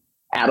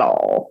at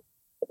all.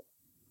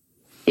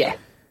 Yeah.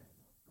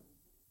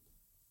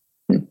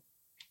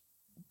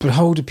 But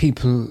how do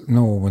people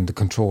know when the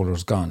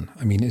controller's gone?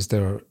 I mean, is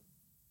there,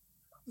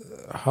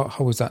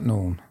 how is that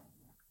known?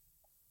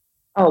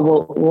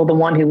 Oh, well, the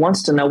one who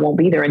wants to know won't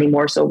be there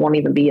anymore, so it won't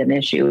even be an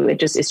issue.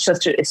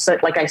 It's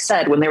like I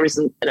said, when there was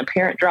an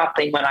apparent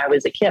dropping when I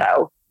was a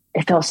kiddo,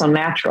 it felt so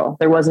natural.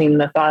 There wasn't even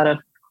the thought of,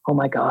 oh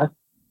my God,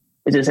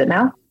 is this it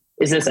now?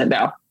 Is this it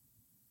now?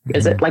 Mm-hmm.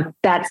 Is it like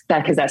that's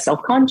that? Because that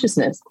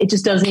self-consciousness, it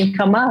just doesn't even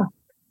come up.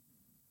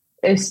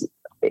 It's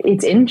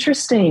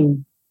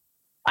interesting.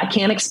 I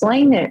can't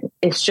explain it.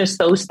 It's just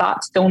those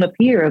thoughts don't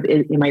appear of,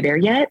 am I there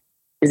yet?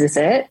 Is this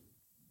it?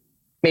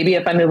 Maybe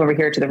if I move over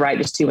here to the right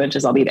just 2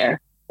 inches, I'll be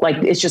there.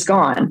 Like it's just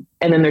gone.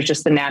 And then there's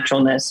just the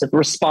naturalness of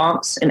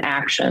response and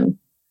action,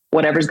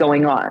 whatever's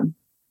going on,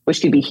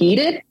 which could be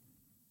heated,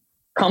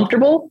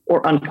 comfortable,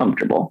 or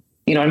uncomfortable.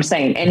 You know what I'm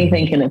saying?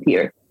 Anything can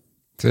appear.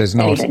 So there's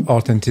an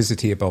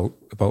authenticity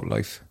about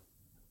life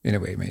in a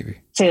way,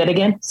 maybe. Say that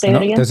again.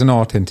 There's an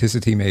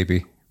authenticity,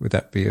 maybe. Would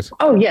that be it?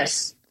 Oh,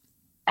 yes.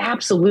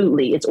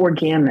 Absolutely. It's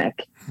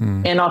organic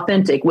and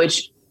authentic,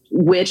 which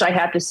I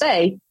have to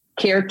say,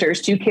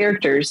 two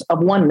characters of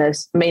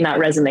oneness may not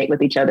resonate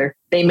with each other.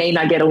 They may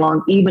not get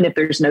along, even if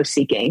there's no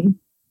seeking.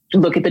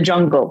 Look at the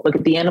jungle, look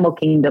at the animal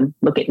kingdom,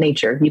 look at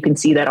nature. You can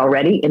see that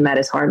already, and that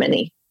is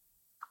harmony.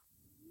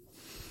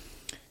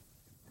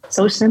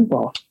 So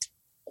simple.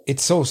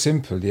 It's so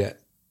simple, yet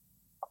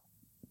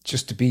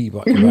just to be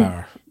what you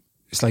are.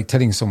 It's like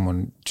telling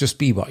someone, just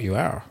be what you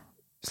are.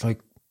 It's like,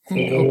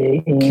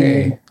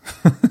 okay.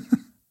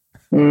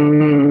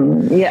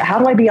 Yeah. How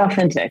do I be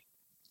authentic?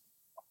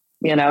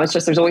 It's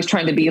just, there's always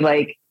trying to be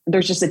like,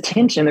 there's just a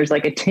tension. There's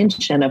like a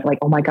tension of like,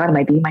 oh my God, am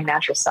I being my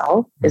natural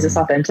self? Is this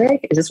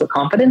authentic? Is this what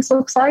confidence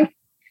looks like?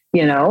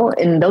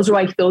 And those are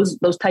like, those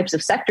types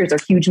of sectors are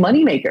huge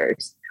money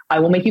makers. I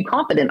will make you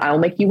confident. I will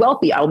make you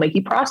wealthy. I will make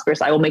you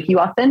prosperous. I will make you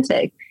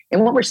authentic.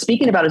 And what we're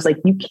speaking about is like,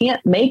 you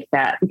can't make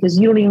that because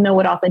you don't even know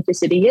what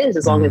authenticity is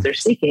as long as they're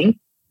seeking.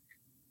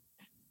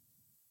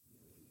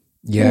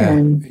 Yeah.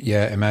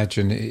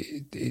 Imagine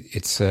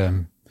it's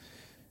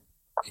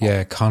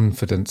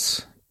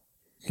confidence.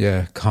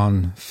 Yeah.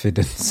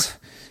 Confidence.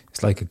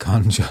 It's like a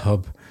con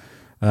job.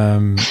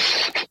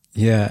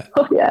 Yeah.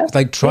 Oh, yeah. It's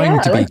like trying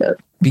to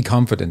be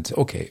confident.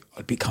 Okay.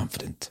 I'll be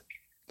confident.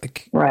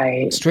 Like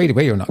straight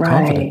away, you're not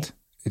confident.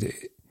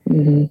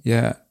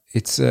 Yeah.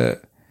 It's,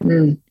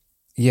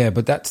 yeah,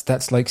 but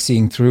that's like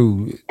seeing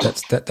through.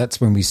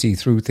 That's when we see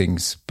through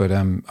things. But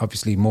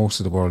obviously, most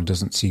of the world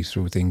doesn't see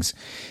through things.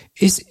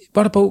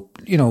 What about,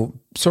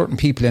 certain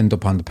people end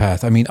up on the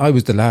path? I mean, I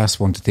was the last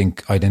one to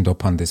think I'd end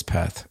up on this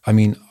path. I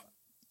mean,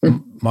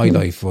 my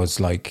life was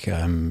like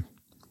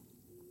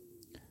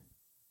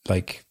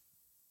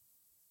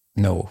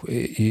no,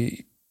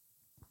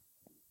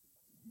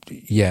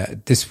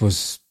 this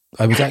was.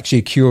 I was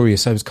actually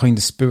curious. I was kind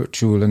of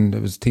spiritual, and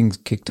there was things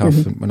kicked off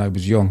when I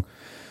was young.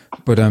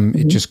 But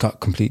it just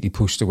got completely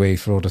pushed away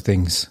for other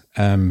things.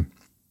 But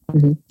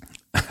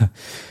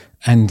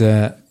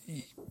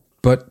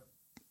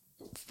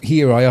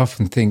here I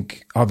often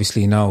think,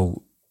 obviously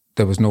now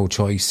there was no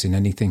choice in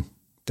anything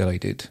that I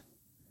did.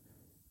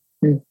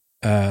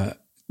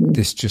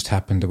 This just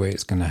happened the way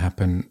it's going to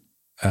happen.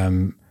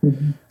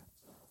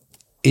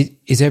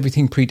 Is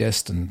everything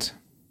predestined?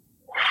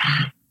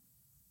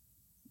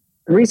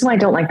 The reason why I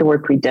don't like the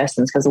word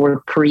predestined is because the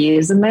word pre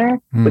is in there,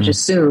 which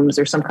assumes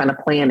there's some kind of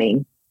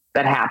planning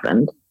that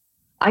happened.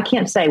 I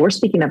can't say. We're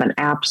speaking of an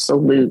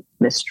absolute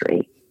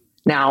mystery.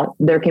 Now,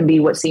 there can be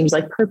what seems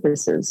like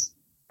purposes,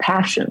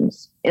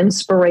 passions,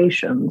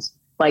 inspirations,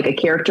 like a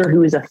character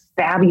who is a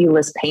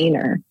fabulous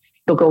painter.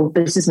 He'll go,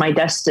 this is my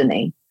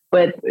destiny.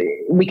 But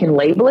we can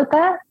label it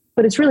that,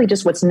 but it's really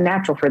just what's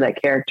natural for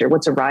that character,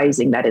 what's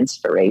arising, that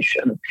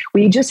inspiration.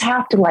 We just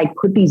have to like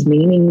put these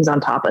meanings on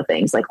top of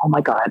things like, oh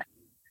my God,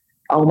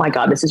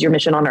 this is your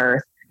mission on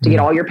earth to get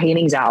all your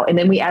paintings out. And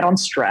then we add on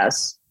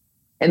stress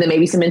and then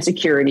maybe some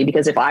insecurity,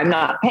 because if I'm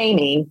not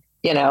painting,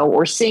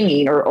 or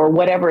singing or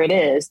whatever it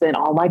is, then,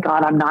 oh my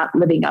God, I'm not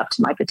living up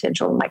to my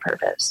potential and my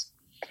purpose.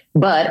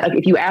 But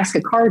if you ask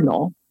a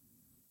cardinal,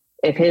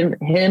 if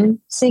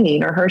him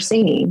singing or her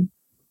singing,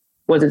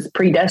 was it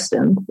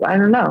predestined? I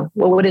don't know.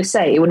 What would it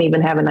say? It wouldn't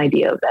even have an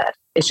idea of that.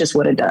 It's just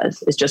what it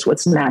does. It's just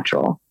what's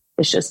natural.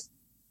 It's just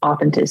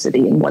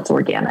authenticity and what's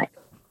organic.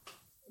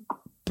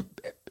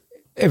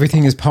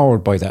 Everything is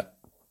powered by that.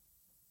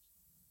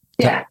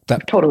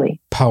 That totally.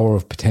 Power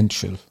of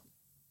potential,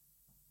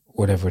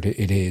 whatever it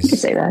is. You could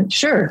say that.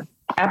 Sure.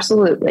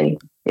 Absolutely.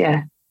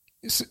 Yeah.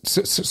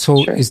 So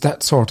sure. Is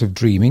that sort of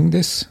dreaming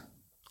this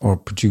or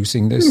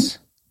producing this?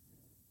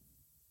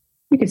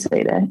 You could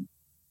say that.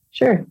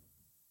 Sure.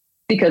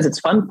 Because it's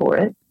fun for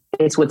it.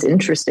 It's what's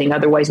interesting.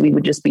 Otherwise we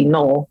would just be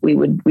null. We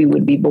would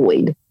be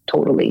void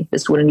totally.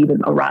 This wouldn't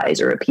even arise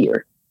or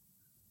appear.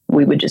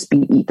 We would just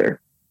be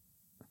ether,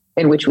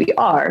 in which we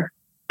are.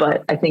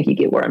 But I think you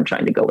get where I'm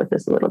trying to go with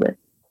this a little bit.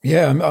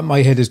 Yeah,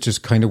 my head is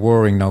just kind of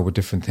whirring now with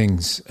different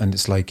things. And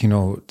it's like,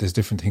 there's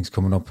different things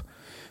coming up.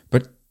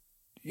 But,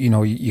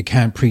 you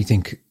can't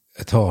pre-think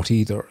a thought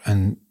either.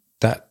 And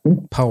that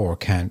power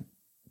can't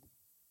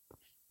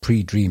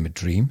pre-dream a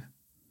dream.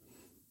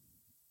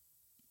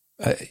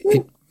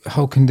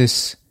 How can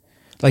this...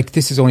 Like,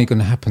 this is only going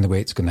to happen the way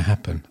it's going to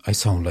happen. I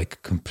sound like a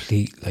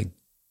complete,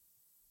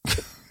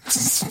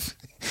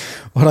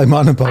 what I'm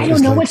on about. I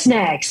don't know what's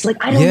next. Like,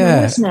 I don't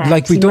know what's next.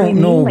 Like, we don't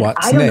know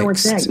what's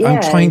next. Yeah,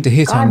 I'm trying to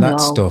hit on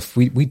that stuff.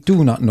 We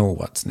do not know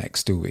what's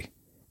next, do we?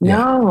 Yeah.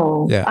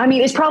 No. Yeah. I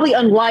mean, it's probably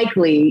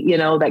unlikely,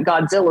 that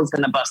Godzilla is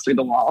going to bust through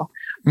the wall.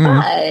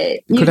 But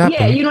could happen.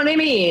 Yeah, you know what I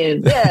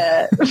mean?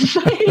 Yeah.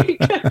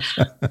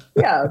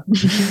 Yeah.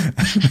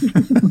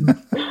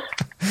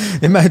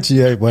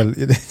 Imagine,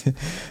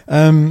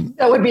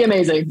 that would be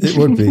amazing. It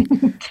would be.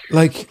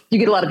 Like, you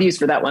get a lot of views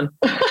for that one.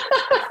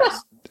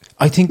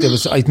 I think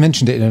I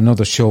mentioned it in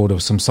another show. There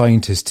was some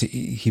scientist,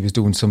 he was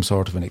doing some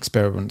sort of an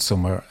experiment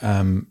somewhere.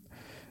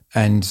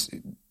 And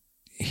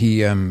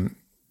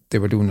they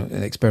were doing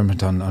an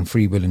experiment on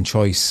free will and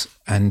choice.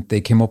 And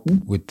they came up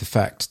with the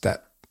fact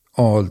that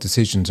all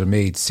decisions are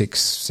made 6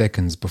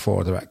 seconds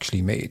before they're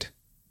actually made.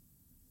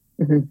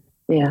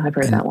 Mm-hmm. Yeah, I've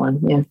heard that one.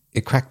 Yeah.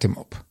 It cracked him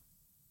up.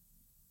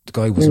 The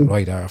guy wasn't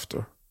right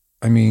after.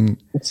 I mean...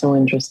 It's so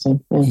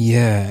interesting.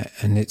 Yeah,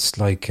 and it's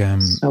like...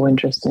 so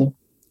interesting.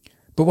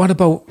 But what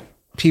about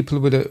people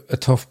with a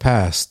tough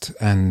past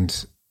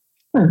and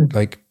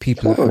like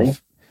people that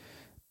have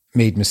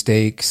made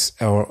mistakes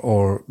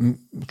or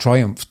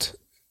triumphed?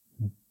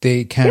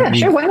 They can't...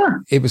 Yeah, sure, why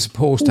not? It was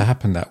supposed to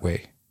happen that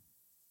way.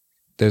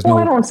 I don't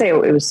want to say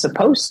it was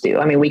supposed to.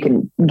 I mean,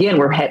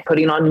 we're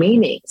putting on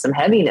meaning, some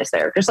heaviness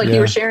there. Just like you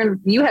were sharing,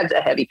 you had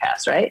a heavy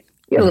past, right?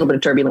 You had a little bit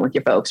of turbulence with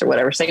your folks or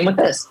whatever. Same with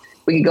this.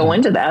 We could go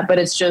into that, but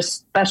that's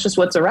just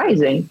what's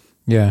arising.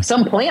 Yeah.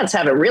 Some plants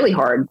have it really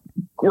hard,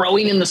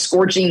 growing in the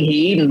scorching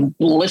heat and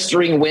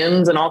blistering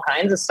winds and all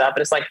kinds of stuff.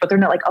 And it's like, but they're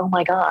not like, oh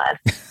my God,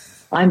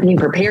 I'm being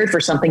prepared for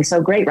something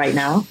so great right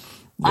now.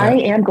 I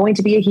am going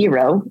to be a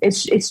hero.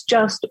 It's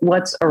just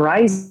what's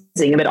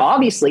arising. But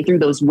obviously through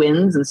those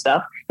wins and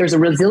stuff, there's a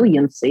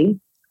resiliency.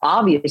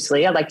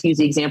 Obviously, I like to use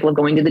the example of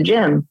going to the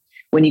gym.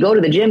 When you go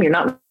to the gym, you're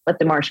not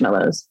lifting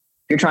marshmallows.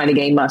 You're trying to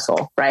gain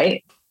muscle,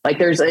 right? Like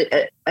there's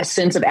a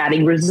sense of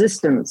adding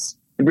resistance.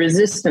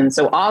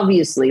 So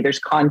obviously there's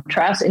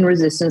contrast and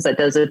resistance that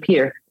does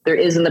appear. There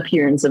is an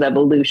appearance of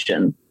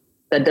evolution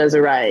that does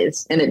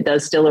arise, and it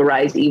does still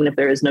arise even if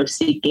there is no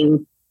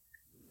seeking.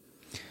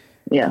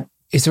 Yeah.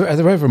 Are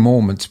there ever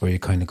moments where you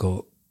kind of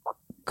go,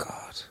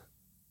 God,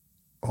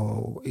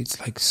 it's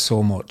like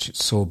so much,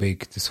 it's so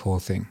big, this whole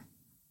thing,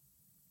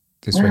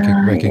 this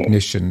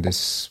recognition,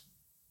 this.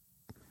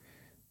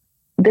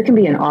 There can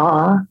be an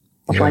awe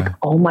of like,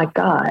 oh my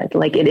God,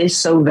 like it is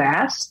so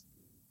vast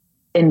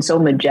and so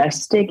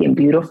majestic and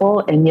beautiful,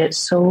 and yet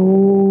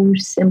so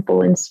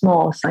simple and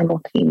small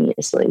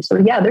simultaneously. So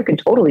yeah, there can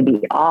totally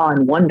be awe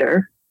and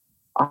wonder,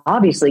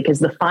 obviously, because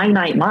the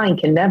finite mind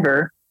can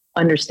never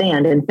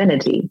understand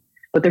infinity.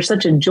 But there's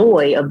such a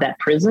joy of that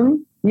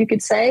prism, you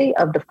could say,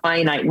 of the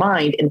finite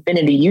mind,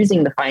 infinity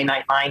using the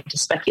finite mind to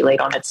speculate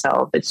on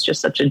itself. It's just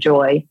such a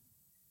joy.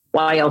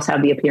 Why else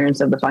have the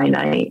appearance of the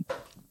finite?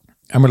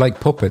 And we're like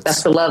puppets.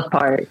 That's the love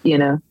part,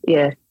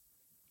 Yeah.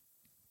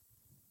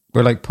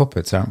 We're like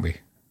puppets, aren't we?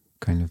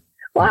 Kind of.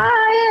 Well,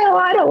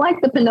 I don't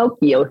like the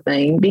Pinocchio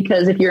thing,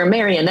 because if you're a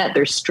marionette,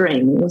 there's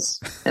strings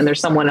and there's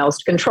someone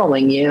else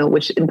controlling you,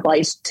 which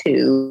implies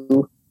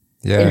two.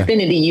 Yeah.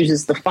 Infinity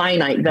uses the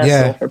finite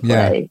vessel for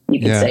play. You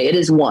could say it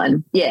is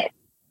one. Yeah.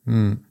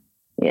 Mm.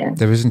 Yeah.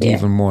 There isn't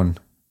even one,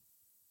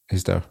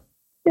 is there?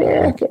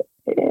 Yeah.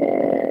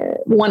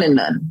 One and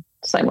none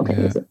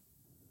simultaneously.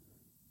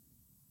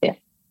 Yeah.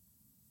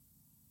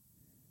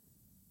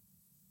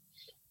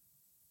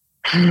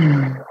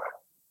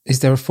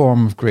 Is there a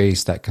form of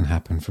grace that can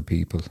happen for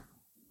people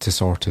to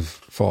sort of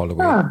fall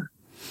away?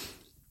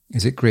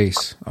 Is it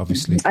grace,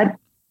 obviously?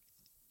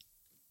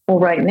 Well,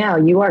 right now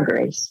you are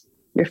grace.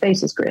 Your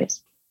face is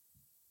grace.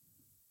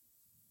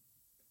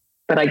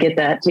 But I get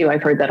that too.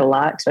 I've heard that a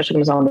lot, especially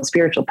when I was on the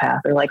spiritual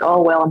path. They're like,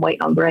 oh, well, I'm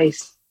waiting on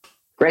grace.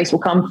 Grace will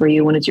come for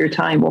you when it's your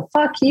time. Well,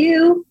 fuck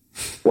you.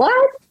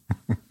 What?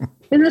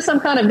 Isn't this some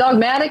kind of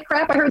dogmatic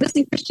crap? I heard this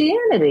in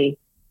Christianity,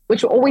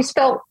 which always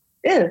felt,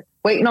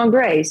 waiting on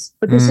grace.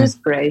 But this is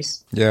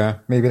grace. Yeah,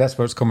 maybe that's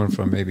where it's coming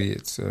from. Maybe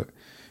it's,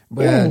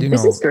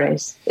 this is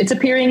grace. It's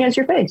appearing as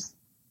your face.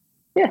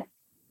 Yeah.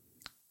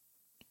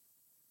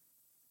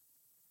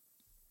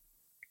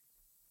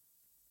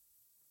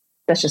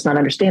 That's just not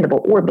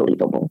understandable or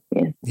believable.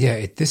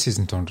 Yeah. This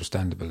isn't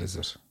understandable, is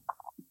it?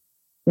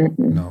 Mm-mm.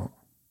 No.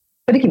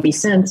 But it can be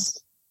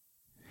sensed.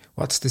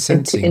 What's the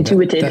sensing?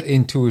 Intuited. That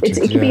intuited.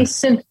 It can be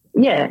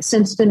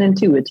sensed and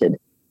intuited.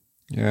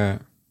 Yeah.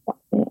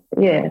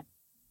 Yeah.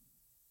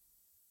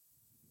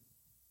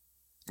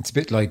 It's a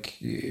bit like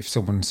if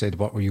someone said,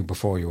 "What were you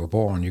before you were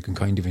born?" You can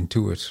kind of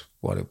intuit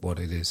what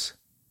it is.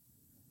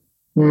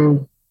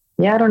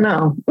 Yeah, I don't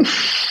know.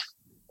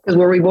 Because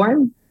were we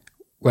born?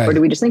 Well, or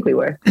do we just think we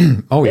were?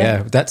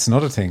 Yeah, that's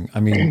another thing. I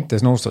mean,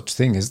 there's no such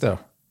thing, is there,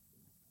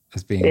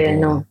 as being born?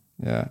 No.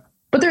 Yeah.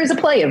 But there is a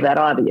play of that,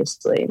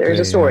 obviously. There's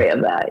a story of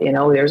that.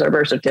 There's our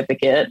birth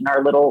certificate and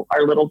our little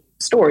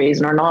stories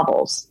and our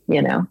novels,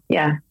 Yeah.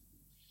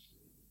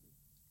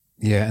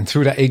 Yeah, and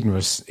through that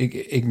ignorance,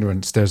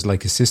 there's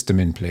like a system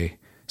in play.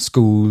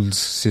 Schools,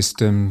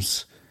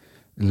 systems,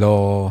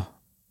 law,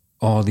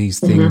 all these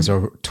things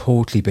are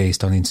totally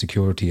based on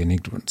insecurity and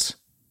ignorance.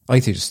 I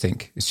just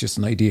think it's just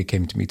an idea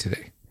came to me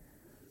today.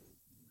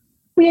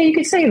 Well, yeah, you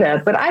could say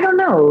that, but I don't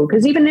know,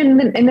 because even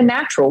in the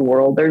natural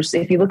world,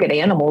 if you look at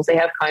animals, they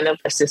have kind of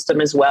a system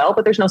as well,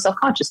 but there's no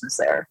self-consciousness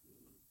there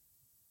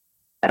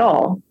at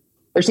all.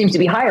 There seems to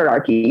be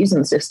hierarchies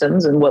and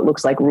systems and what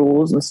looks like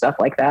rules and stuff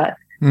like that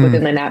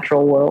within the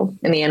natural world,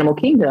 in the animal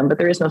kingdom, but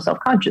there is no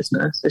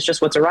self-consciousness. It's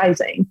just what's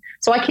arising.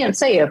 So I can't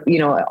say if,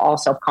 all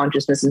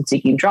self-consciousness and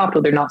seeking dropped,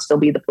 will there not still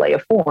be the play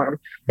of form?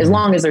 As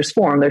long as there's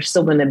form, there's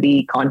still going to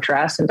be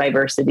contrast and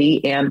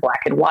diversity and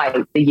black and white,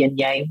 the yin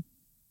yang,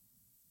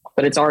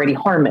 but it's already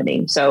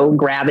harmony. So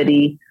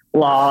gravity,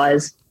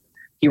 laws,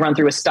 you run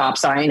through a stop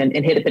sign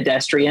and hit a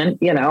pedestrian,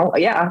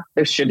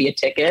 there should be a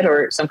ticket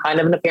or some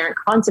kind of an apparent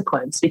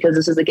consequence, because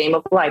this is a game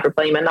of life. We're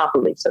playing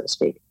Monopoly, so to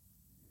speak.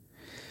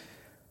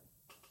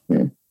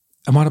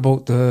 And what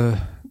about the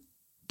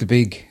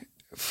big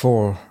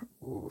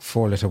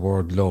four-letter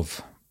word,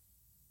 love?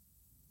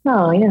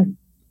 Oh, yeah.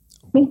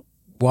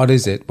 What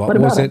is it? What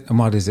was it? And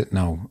what is it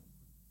now?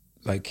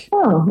 Like,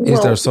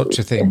 is there such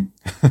a thing?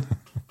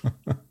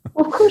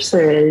 Well, of course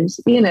there is.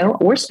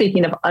 We're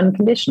speaking of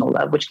unconditional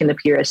love, which can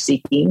appear as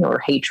seeking or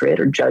hatred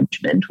or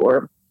judgment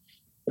or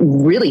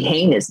really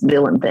heinous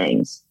villain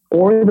things,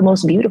 or the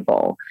most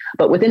beautiful.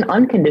 But within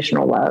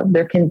unconditional love,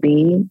 there can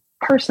be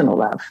personal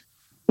love.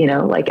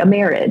 Like a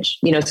marriage,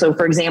 so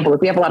for example,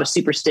 if we have a lot of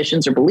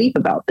superstitions or belief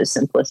about this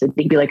simplicity,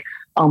 you'd be like,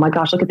 oh my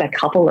gosh, look at that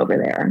couple over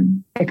there.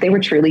 If they were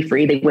truly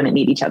free, they wouldn't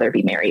need each other,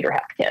 be married or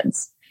have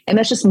kids. And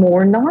that's just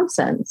more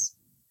nonsense,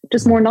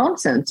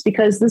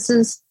 because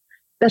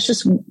that's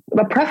just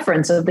a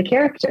preference of the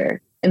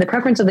character. And the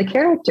preference of the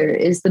character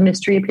is the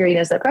mystery appearing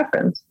as that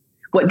preference.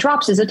 What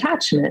drops is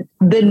attachment.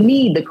 The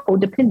need, the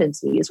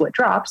codependency is what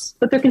drops,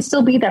 but there can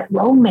still be that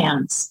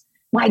romance.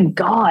 My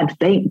God,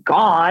 thank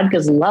God,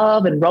 because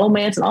love and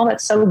romance and all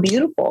that's so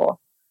beautiful.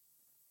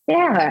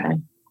 Yeah.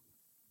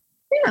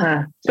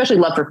 Yeah. Especially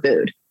love for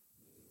food.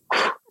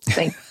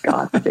 Thank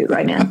God for food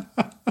right now.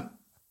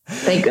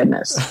 Thank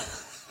goodness.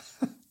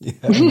 Yeah,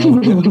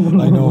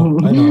 I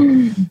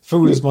know.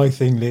 Food is my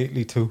thing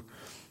lately too.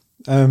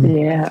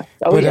 Yeah.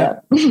 Oh, but, yeah.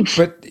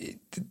 But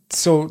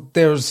so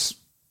there's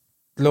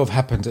love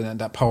happens and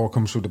that power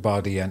comes through the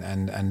body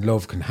and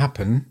love can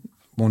happen.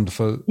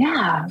 Wonderful.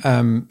 Yeah.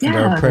 And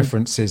there are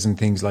preferences and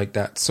things like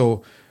that.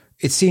 So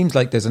it seems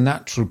like there's a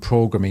natural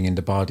programming in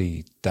the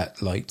body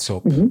that lights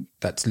up,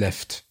 that's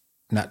left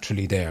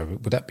naturally there.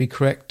 Would that be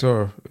correct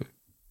or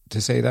to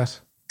say that?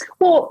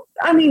 Well,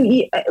 I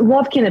mean,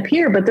 love can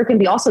appear, but there can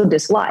be also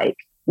dislike.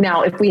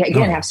 Now, if we,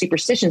 again, have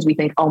superstitions, we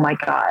think, oh my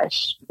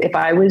gosh, if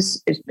I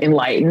was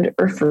enlightened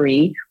or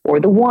free or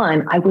the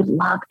one, I would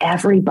love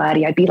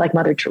everybody. I'd be like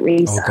Mother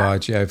Teresa. Oh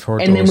God, yeah, I've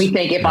heard And those. then we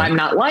think, if I'm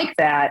not like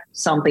that,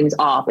 something's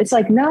off. It's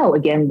like, no,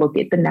 again, look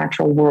at the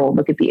natural world.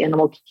 Look at the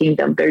animal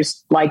kingdom.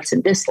 There's likes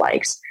and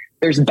dislikes.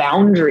 There's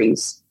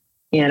boundaries,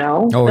 you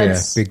know? Oh, yeah,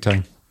 big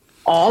time.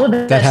 All of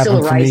that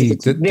still arises.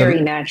 It's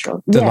very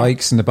natural. The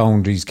likes and the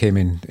boundaries came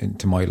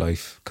into my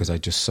life because I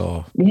just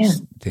saw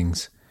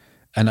things.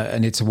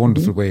 And it's a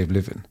wonderful way of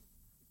living.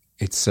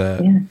 It's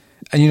and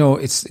you know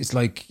it's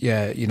like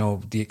you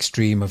know the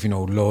extreme of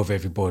love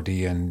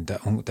everybody and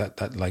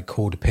that like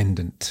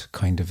codependent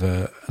kind of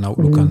an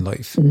outlook on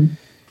life.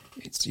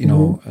 It's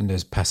and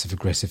there's passive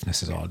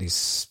aggressiveness and all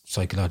these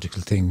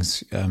psychological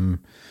things.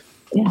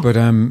 But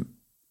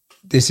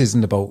this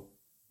isn't about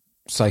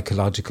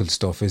psychological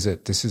stuff, is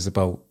it? This is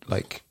about,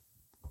 like,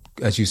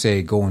 as you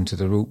say, going to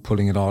the root,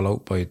 pulling it all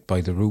out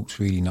by the roots,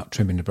 really, not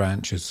trimming the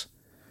branches.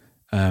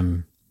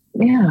 And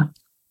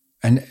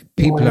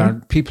people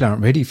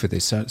aren't ready for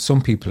this.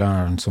 Some people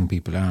are, and some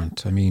people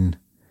aren't. I mean,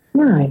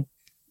 right?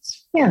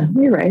 Yeah,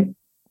 you're right.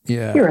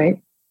 Yeah, you're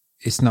right.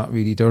 It's not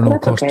really. There are no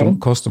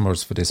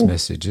customers for this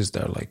message, is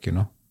there? Like,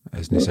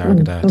 as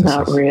Nisargadatta says.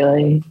 Not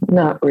really.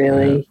 Not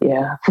really.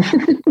 Yeah.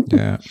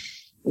 Yeah.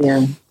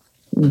 Yeah.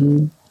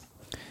 Mm-hmm.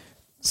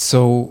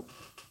 So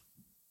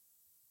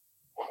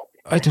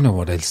I don't know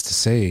what else to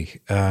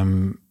say,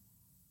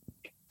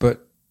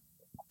 but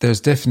there's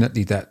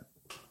definitely that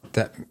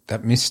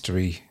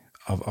mystery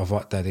of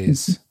what that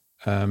is.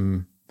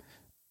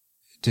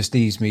 Just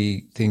leaves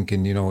me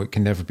thinking, it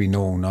can never be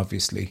known,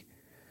 obviously,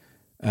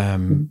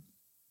 and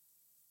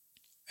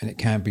it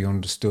can't be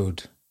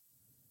understood.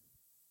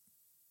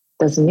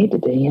 Doesn't need to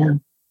be, yeah.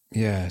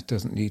 Yeah, it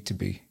doesn't need to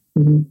be.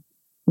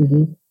 Mm-hmm.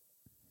 Mm-hmm.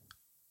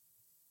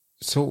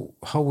 So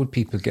how would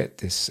people get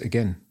this?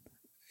 Again,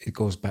 it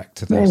goes back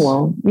to this. They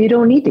won't. You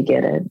don't need to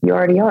get it. You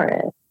already are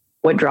it.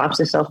 What drops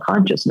is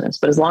self-consciousness.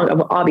 But as long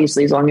as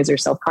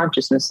there's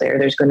self-consciousness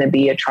there's going to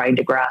be a trying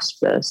to grasp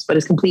this. But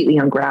it's completely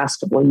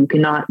ungraspable. You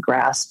cannot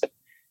grasp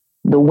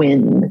the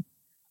wind.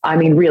 I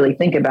mean, really,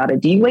 think about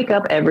it. Do you wake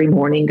up every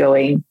morning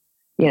going,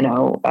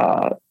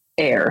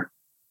 air?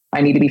 I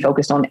need to be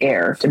focused on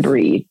air to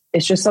breathe.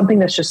 It's just something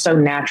that's just so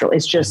natural.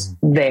 It's just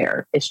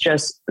there. It's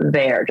just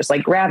there, just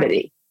like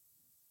gravity.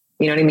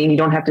 You know what I mean? You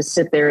don't have to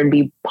sit there and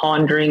be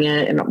pondering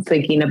it and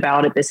thinking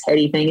about it, this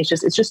heady thing. It's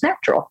just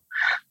natural,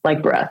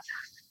 like breath.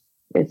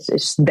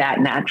 It's that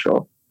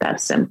natural, that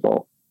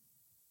simple.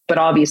 But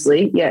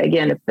obviously,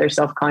 again, if there's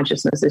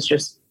self-consciousness,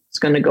 it's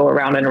going to go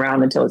around and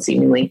around until it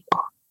seemingly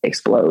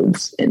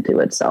explodes into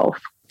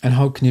itself. And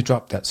how can you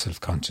drop that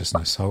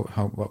self-consciousness?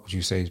 What would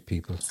you say to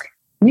people?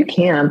 You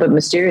can, but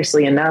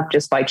mysteriously enough,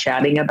 just by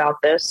chatting about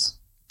this,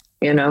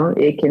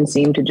 it can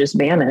seem to just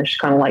vanish,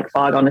 kind of like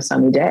fog on a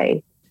sunny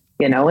day.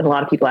 And a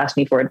lot of people ask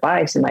me for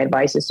advice, and my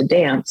advice is to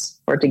dance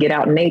or to get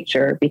out in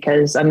nature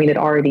because, it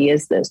already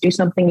is this. Do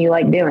something you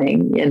like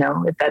doing,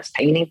 if that's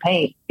painting,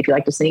 paint. If you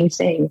like to sing,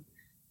 sing.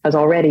 Because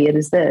already it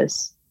is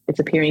this. It's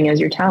appearing as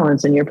your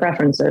talents and your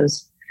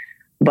preferences.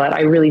 But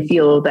I really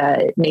feel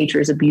that nature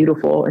is a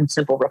beautiful and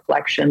simple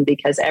reflection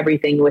because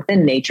everything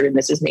within nature, and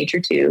this is nature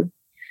too,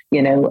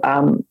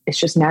 it's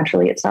just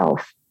naturally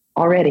itself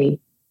already.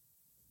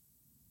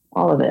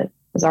 All of it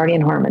is already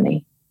in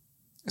harmony.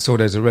 So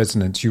there's a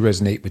resonance. You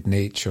resonate with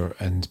nature,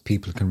 and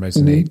people can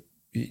resonate.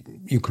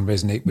 You can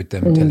resonate with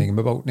them, telling them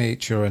about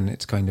nature, and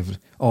it's kind of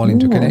all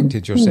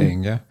interconnected. You're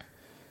saying, yeah,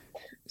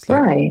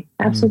 like, right?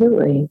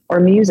 Absolutely. Or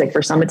music.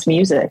 For some, it's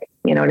music.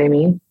 You know what I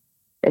mean?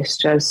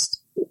 It's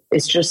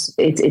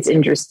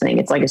interesting.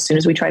 It's like as soon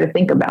as we try to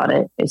think about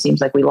it, it seems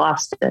like we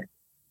lost it.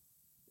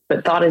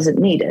 But thought isn't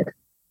needed.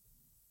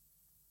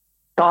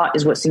 Thought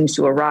is what seems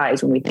to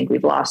arise when we think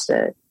we've lost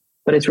it.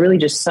 But it's really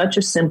just such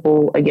a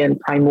simple, again,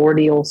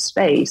 primordial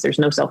space. There's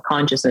no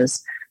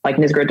self-consciousness. Like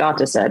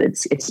Nisargadatta said,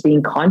 it's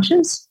being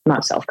conscious,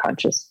 not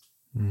self-conscious.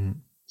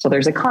 So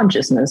there's a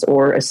consciousness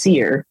or a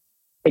seer.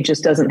 It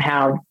just doesn't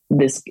have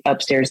this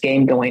upstairs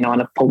game going on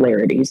of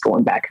polarities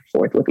going back and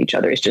forth with each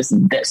other. It's just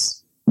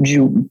this.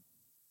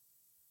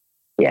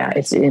 Yeah,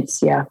 it's.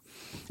 And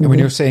when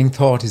you're saying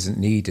thought isn't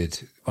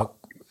needed,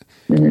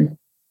 Mm-hmm.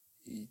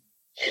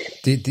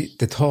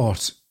 The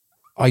thought,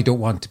 I don't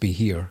want to be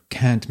here,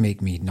 can't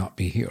make me not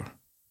be here.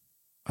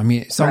 I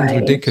mean, it sounds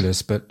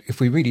ridiculous, but if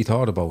we really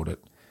thought about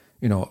it,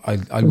 you know,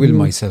 I'll will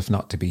myself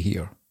not to be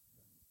here.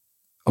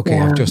 Okay,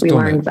 I've just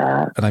done it,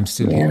 and I'm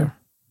still here.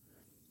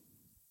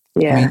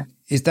 Yeah. I mean,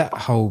 is that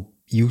how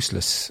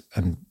useless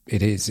and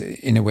it is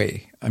in a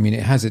way? I mean,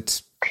 it has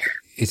its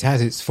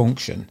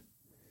function,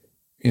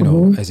 you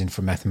know, as in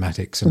for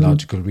mathematics and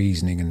logical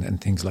reasoning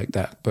and things like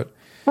that. But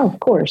of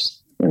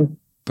course,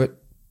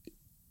 but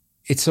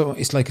it's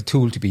like a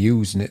tool to be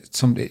used, and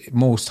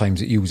most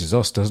times it uses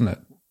us, doesn't it?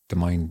 The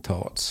mind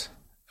thoughts,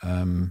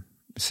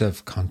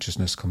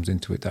 self-consciousness comes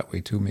into it that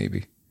way too,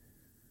 maybe.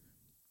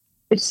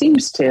 It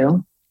seems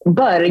to,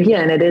 but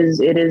again, it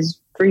is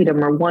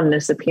freedom or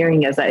oneness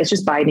appearing as that. It's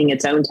just biting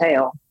its own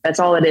tail. That's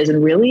all it is.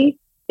 And really,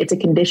 it's a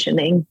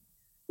conditioning.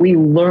 We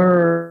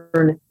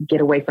learn,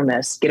 get away from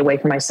this, get away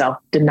from myself,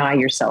 deny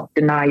yourself,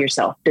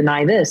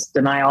 deny this,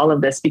 deny all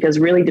of this. Because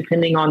really,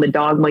 depending on the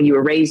dogma you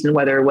were raised in,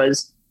 whether it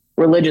was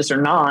religious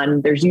or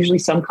non, there's usually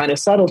some kind of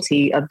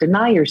subtlety of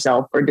deny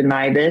yourself or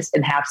deny this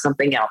and have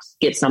something else,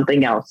 get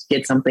something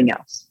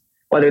else,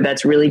 whether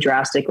that's really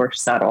drastic or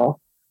subtle.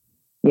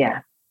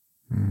 Yeah.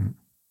 Mm.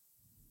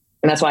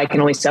 And that's why I can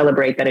only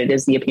celebrate that it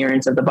is the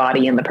appearance of the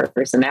body and the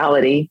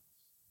personality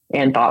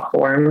and thought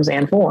forms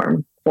and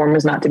form. Form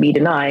is not to be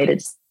denied.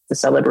 It's the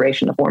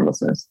celebration of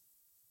formlessness.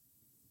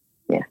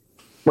 Yeah.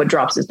 What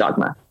drops is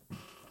dogma.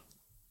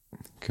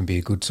 Can be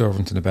a good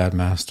servant and a bad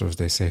master, as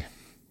they say.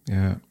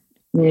 Yeah.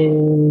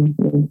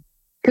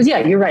 Because, yeah,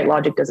 you're right.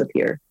 Logic does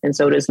appear. And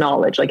so does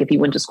knowledge. Like if you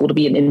went to school to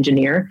be an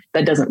engineer,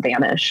 that doesn't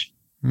vanish.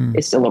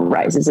 It still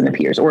arises and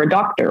appears, or a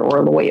doctor or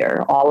a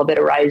lawyer, all of it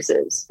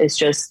arises. It's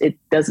just, it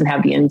doesn't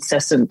have the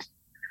incessant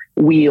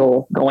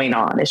wheel going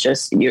on. It's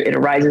just, it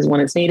arises when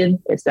it's needed.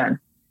 It's done.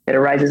 It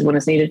arises when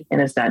it's needed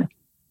and it's done.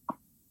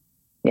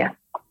 Yeah.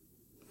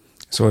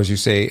 So as you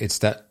say, it's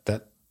that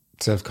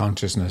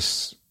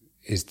self-consciousness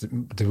is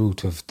the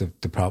root of the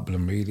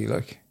problem, really,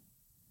 like.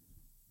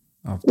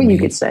 Well, you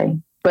could say,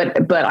 but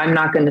I'm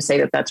not going to say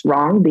that that's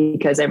wrong,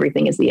 because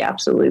everything is the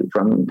absolute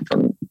from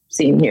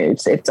seeing here.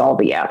 It's all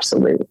the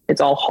absolute. It's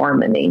all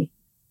harmony.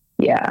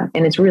 Yeah.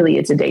 And it's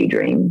a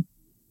daydream.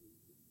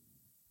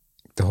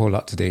 The whole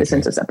lot to daydream. The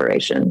sense of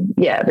separation.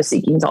 Yeah. The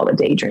seeking's all the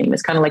daydream.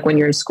 It's kind of like when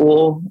you're in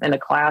school in a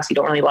class you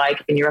don't really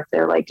like, and you're up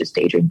there like just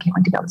daydream, can't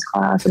wait to go to this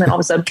class. And then all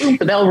of a sudden, boom,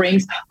 the bell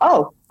rings.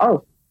 Oh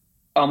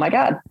my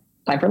God,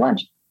 time for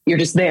lunch. You're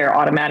just there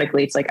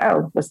automatically. It's like,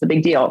 oh, what's the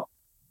big deal?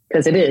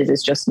 Because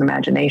it's just an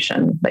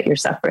imagination that you're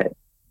separate,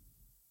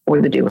 or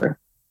the doer.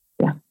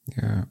 Yeah.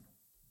 Yeah.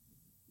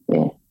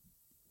 Yeah.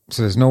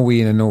 So there's no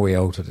way in and no way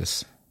out of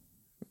this,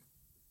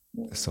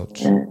 as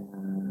such.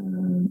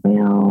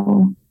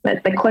 Well,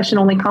 the question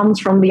only comes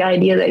from the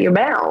idea that you're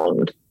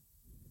bound.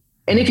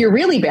 And if you're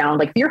really bound,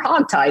 like if you're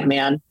hogtied,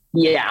 man,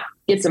 yeah,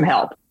 get some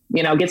help.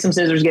 You know, get some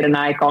scissors, get a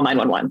knife, call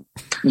 911.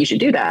 You should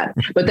do that.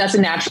 But that's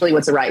naturally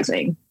what's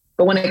arising.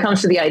 But when it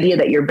comes to the idea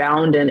that you're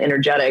bound in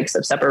energetics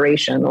of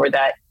separation, or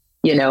that,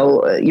 you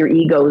know, your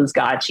ego's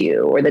got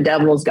you, or the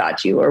devil's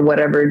got you, or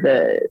whatever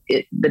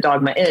the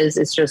dogma is,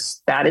 it's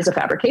just, that is a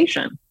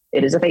fabrication.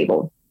 It is a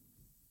fable.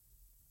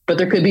 But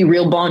there could be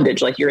real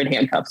bondage, like you're in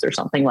handcuffs or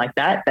something like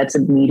that. That's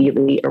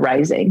immediately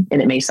arising, and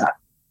it may suck.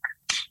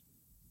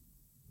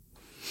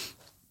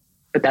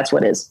 But that's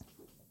what is.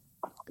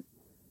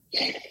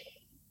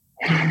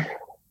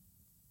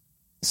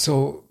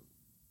 So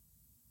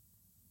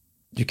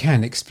you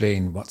can't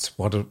explain what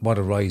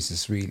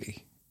arises,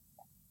 really.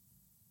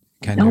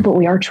 No, but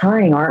we are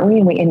trying, aren't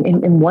we?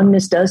 And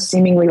oneness does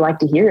seemingly like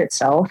to hear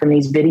itself, and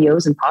these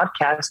videos and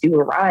podcasts do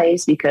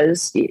arise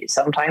because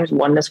sometimes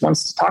oneness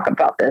wants to talk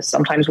about this.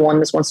 Sometimes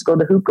oneness wants to go to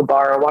the hookah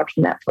bar or watch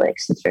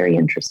Netflix. It's very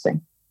interesting.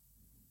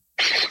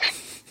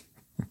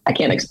 I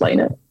can't explain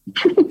it.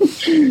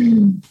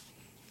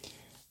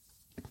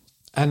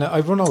 And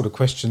I've run out of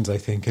questions, I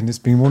think, and it's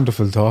been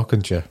wonderful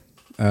talking to you.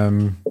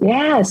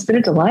 Yeah, it's been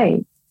a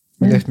delight.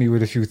 Left me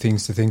with a few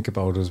things to think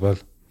about as well.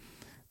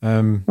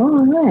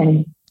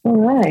 All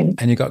right.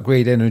 And you got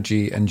great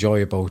energy and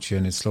joy about you,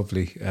 and it's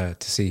lovely to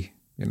see,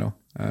 you know.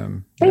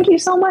 Thank you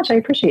so much. I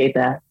appreciate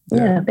that.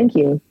 Yeah, thank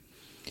you.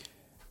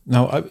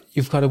 Now,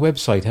 you've got a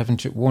website,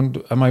 haven't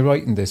you? Am I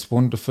right in this?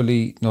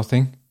 Wonderfully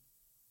Nothing?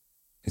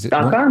 Is it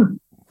 .com?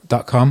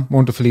 .com?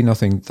 Wonderfully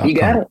Nothing. You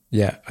got it.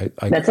 Yeah,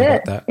 I That's got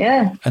it. That.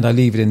 Yeah. And I'll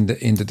leave it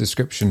in the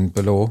description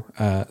below,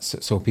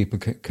 so people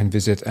can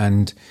visit.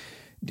 And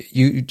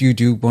you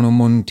do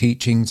one-on-one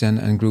teachings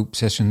and group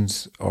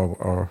sessions,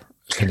 or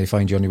can they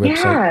find you on your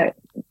website?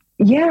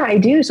 Yeah, I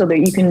do. So that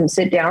you can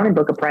sit down and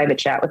book a private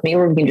chat with me,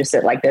 or we can just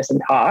sit like this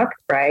and talk,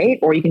 right?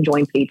 Or you can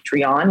join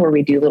Patreon, where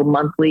we do little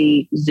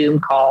monthly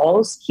Zoom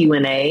calls,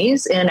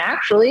 Q&As. And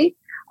actually,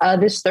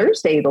 this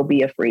Thursday, there'll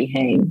be a free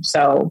hang.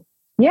 So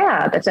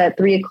yeah, that's at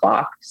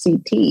 3:00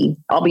 CT.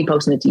 I'll be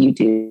posting it to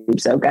YouTube.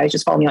 So guys,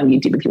 just follow me on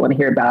YouTube if you want to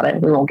hear about it.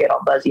 We won't get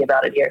all buzzy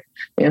about it here.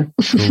 Yeah.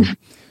 Cool.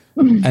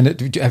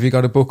 And have you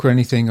got a book or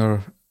anything,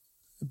 or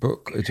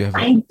book? Do you have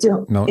I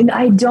don't. No.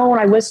 I don't.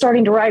 I was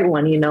starting to write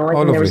one, and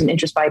lovely. there was an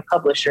interest by a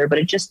publisher, but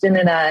it just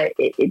didn't.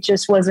 It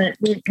just wasn't.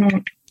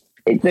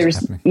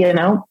 There's,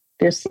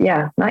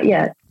 not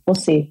yet. We'll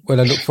see. Well,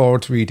 I look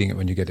forward to reading it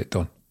when you get it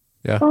done.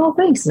 Yeah. Oh,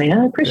 thanks, man.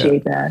 I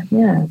appreciate that.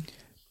 Yeah.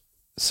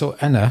 So,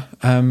 Anna,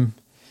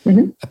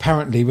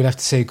 apparently we'll have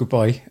to say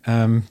goodbye.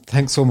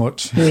 Thanks so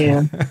much.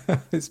 Yeah.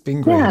 It's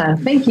been great. Yeah,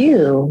 thank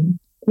you.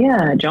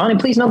 Yeah, John. And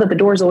please know that the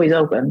door's always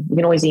open. You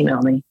can always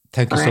email me.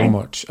 Thank you so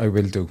much. I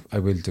will do.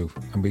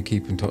 And we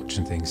keep in touch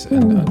and things.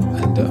 And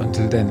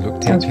until then,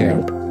 look, take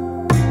care.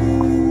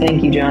 Great.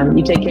 Thank you, John.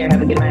 You take care.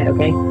 Have a good night,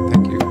 okay?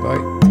 Thank you. Bye.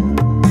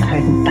 All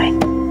right,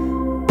 bye.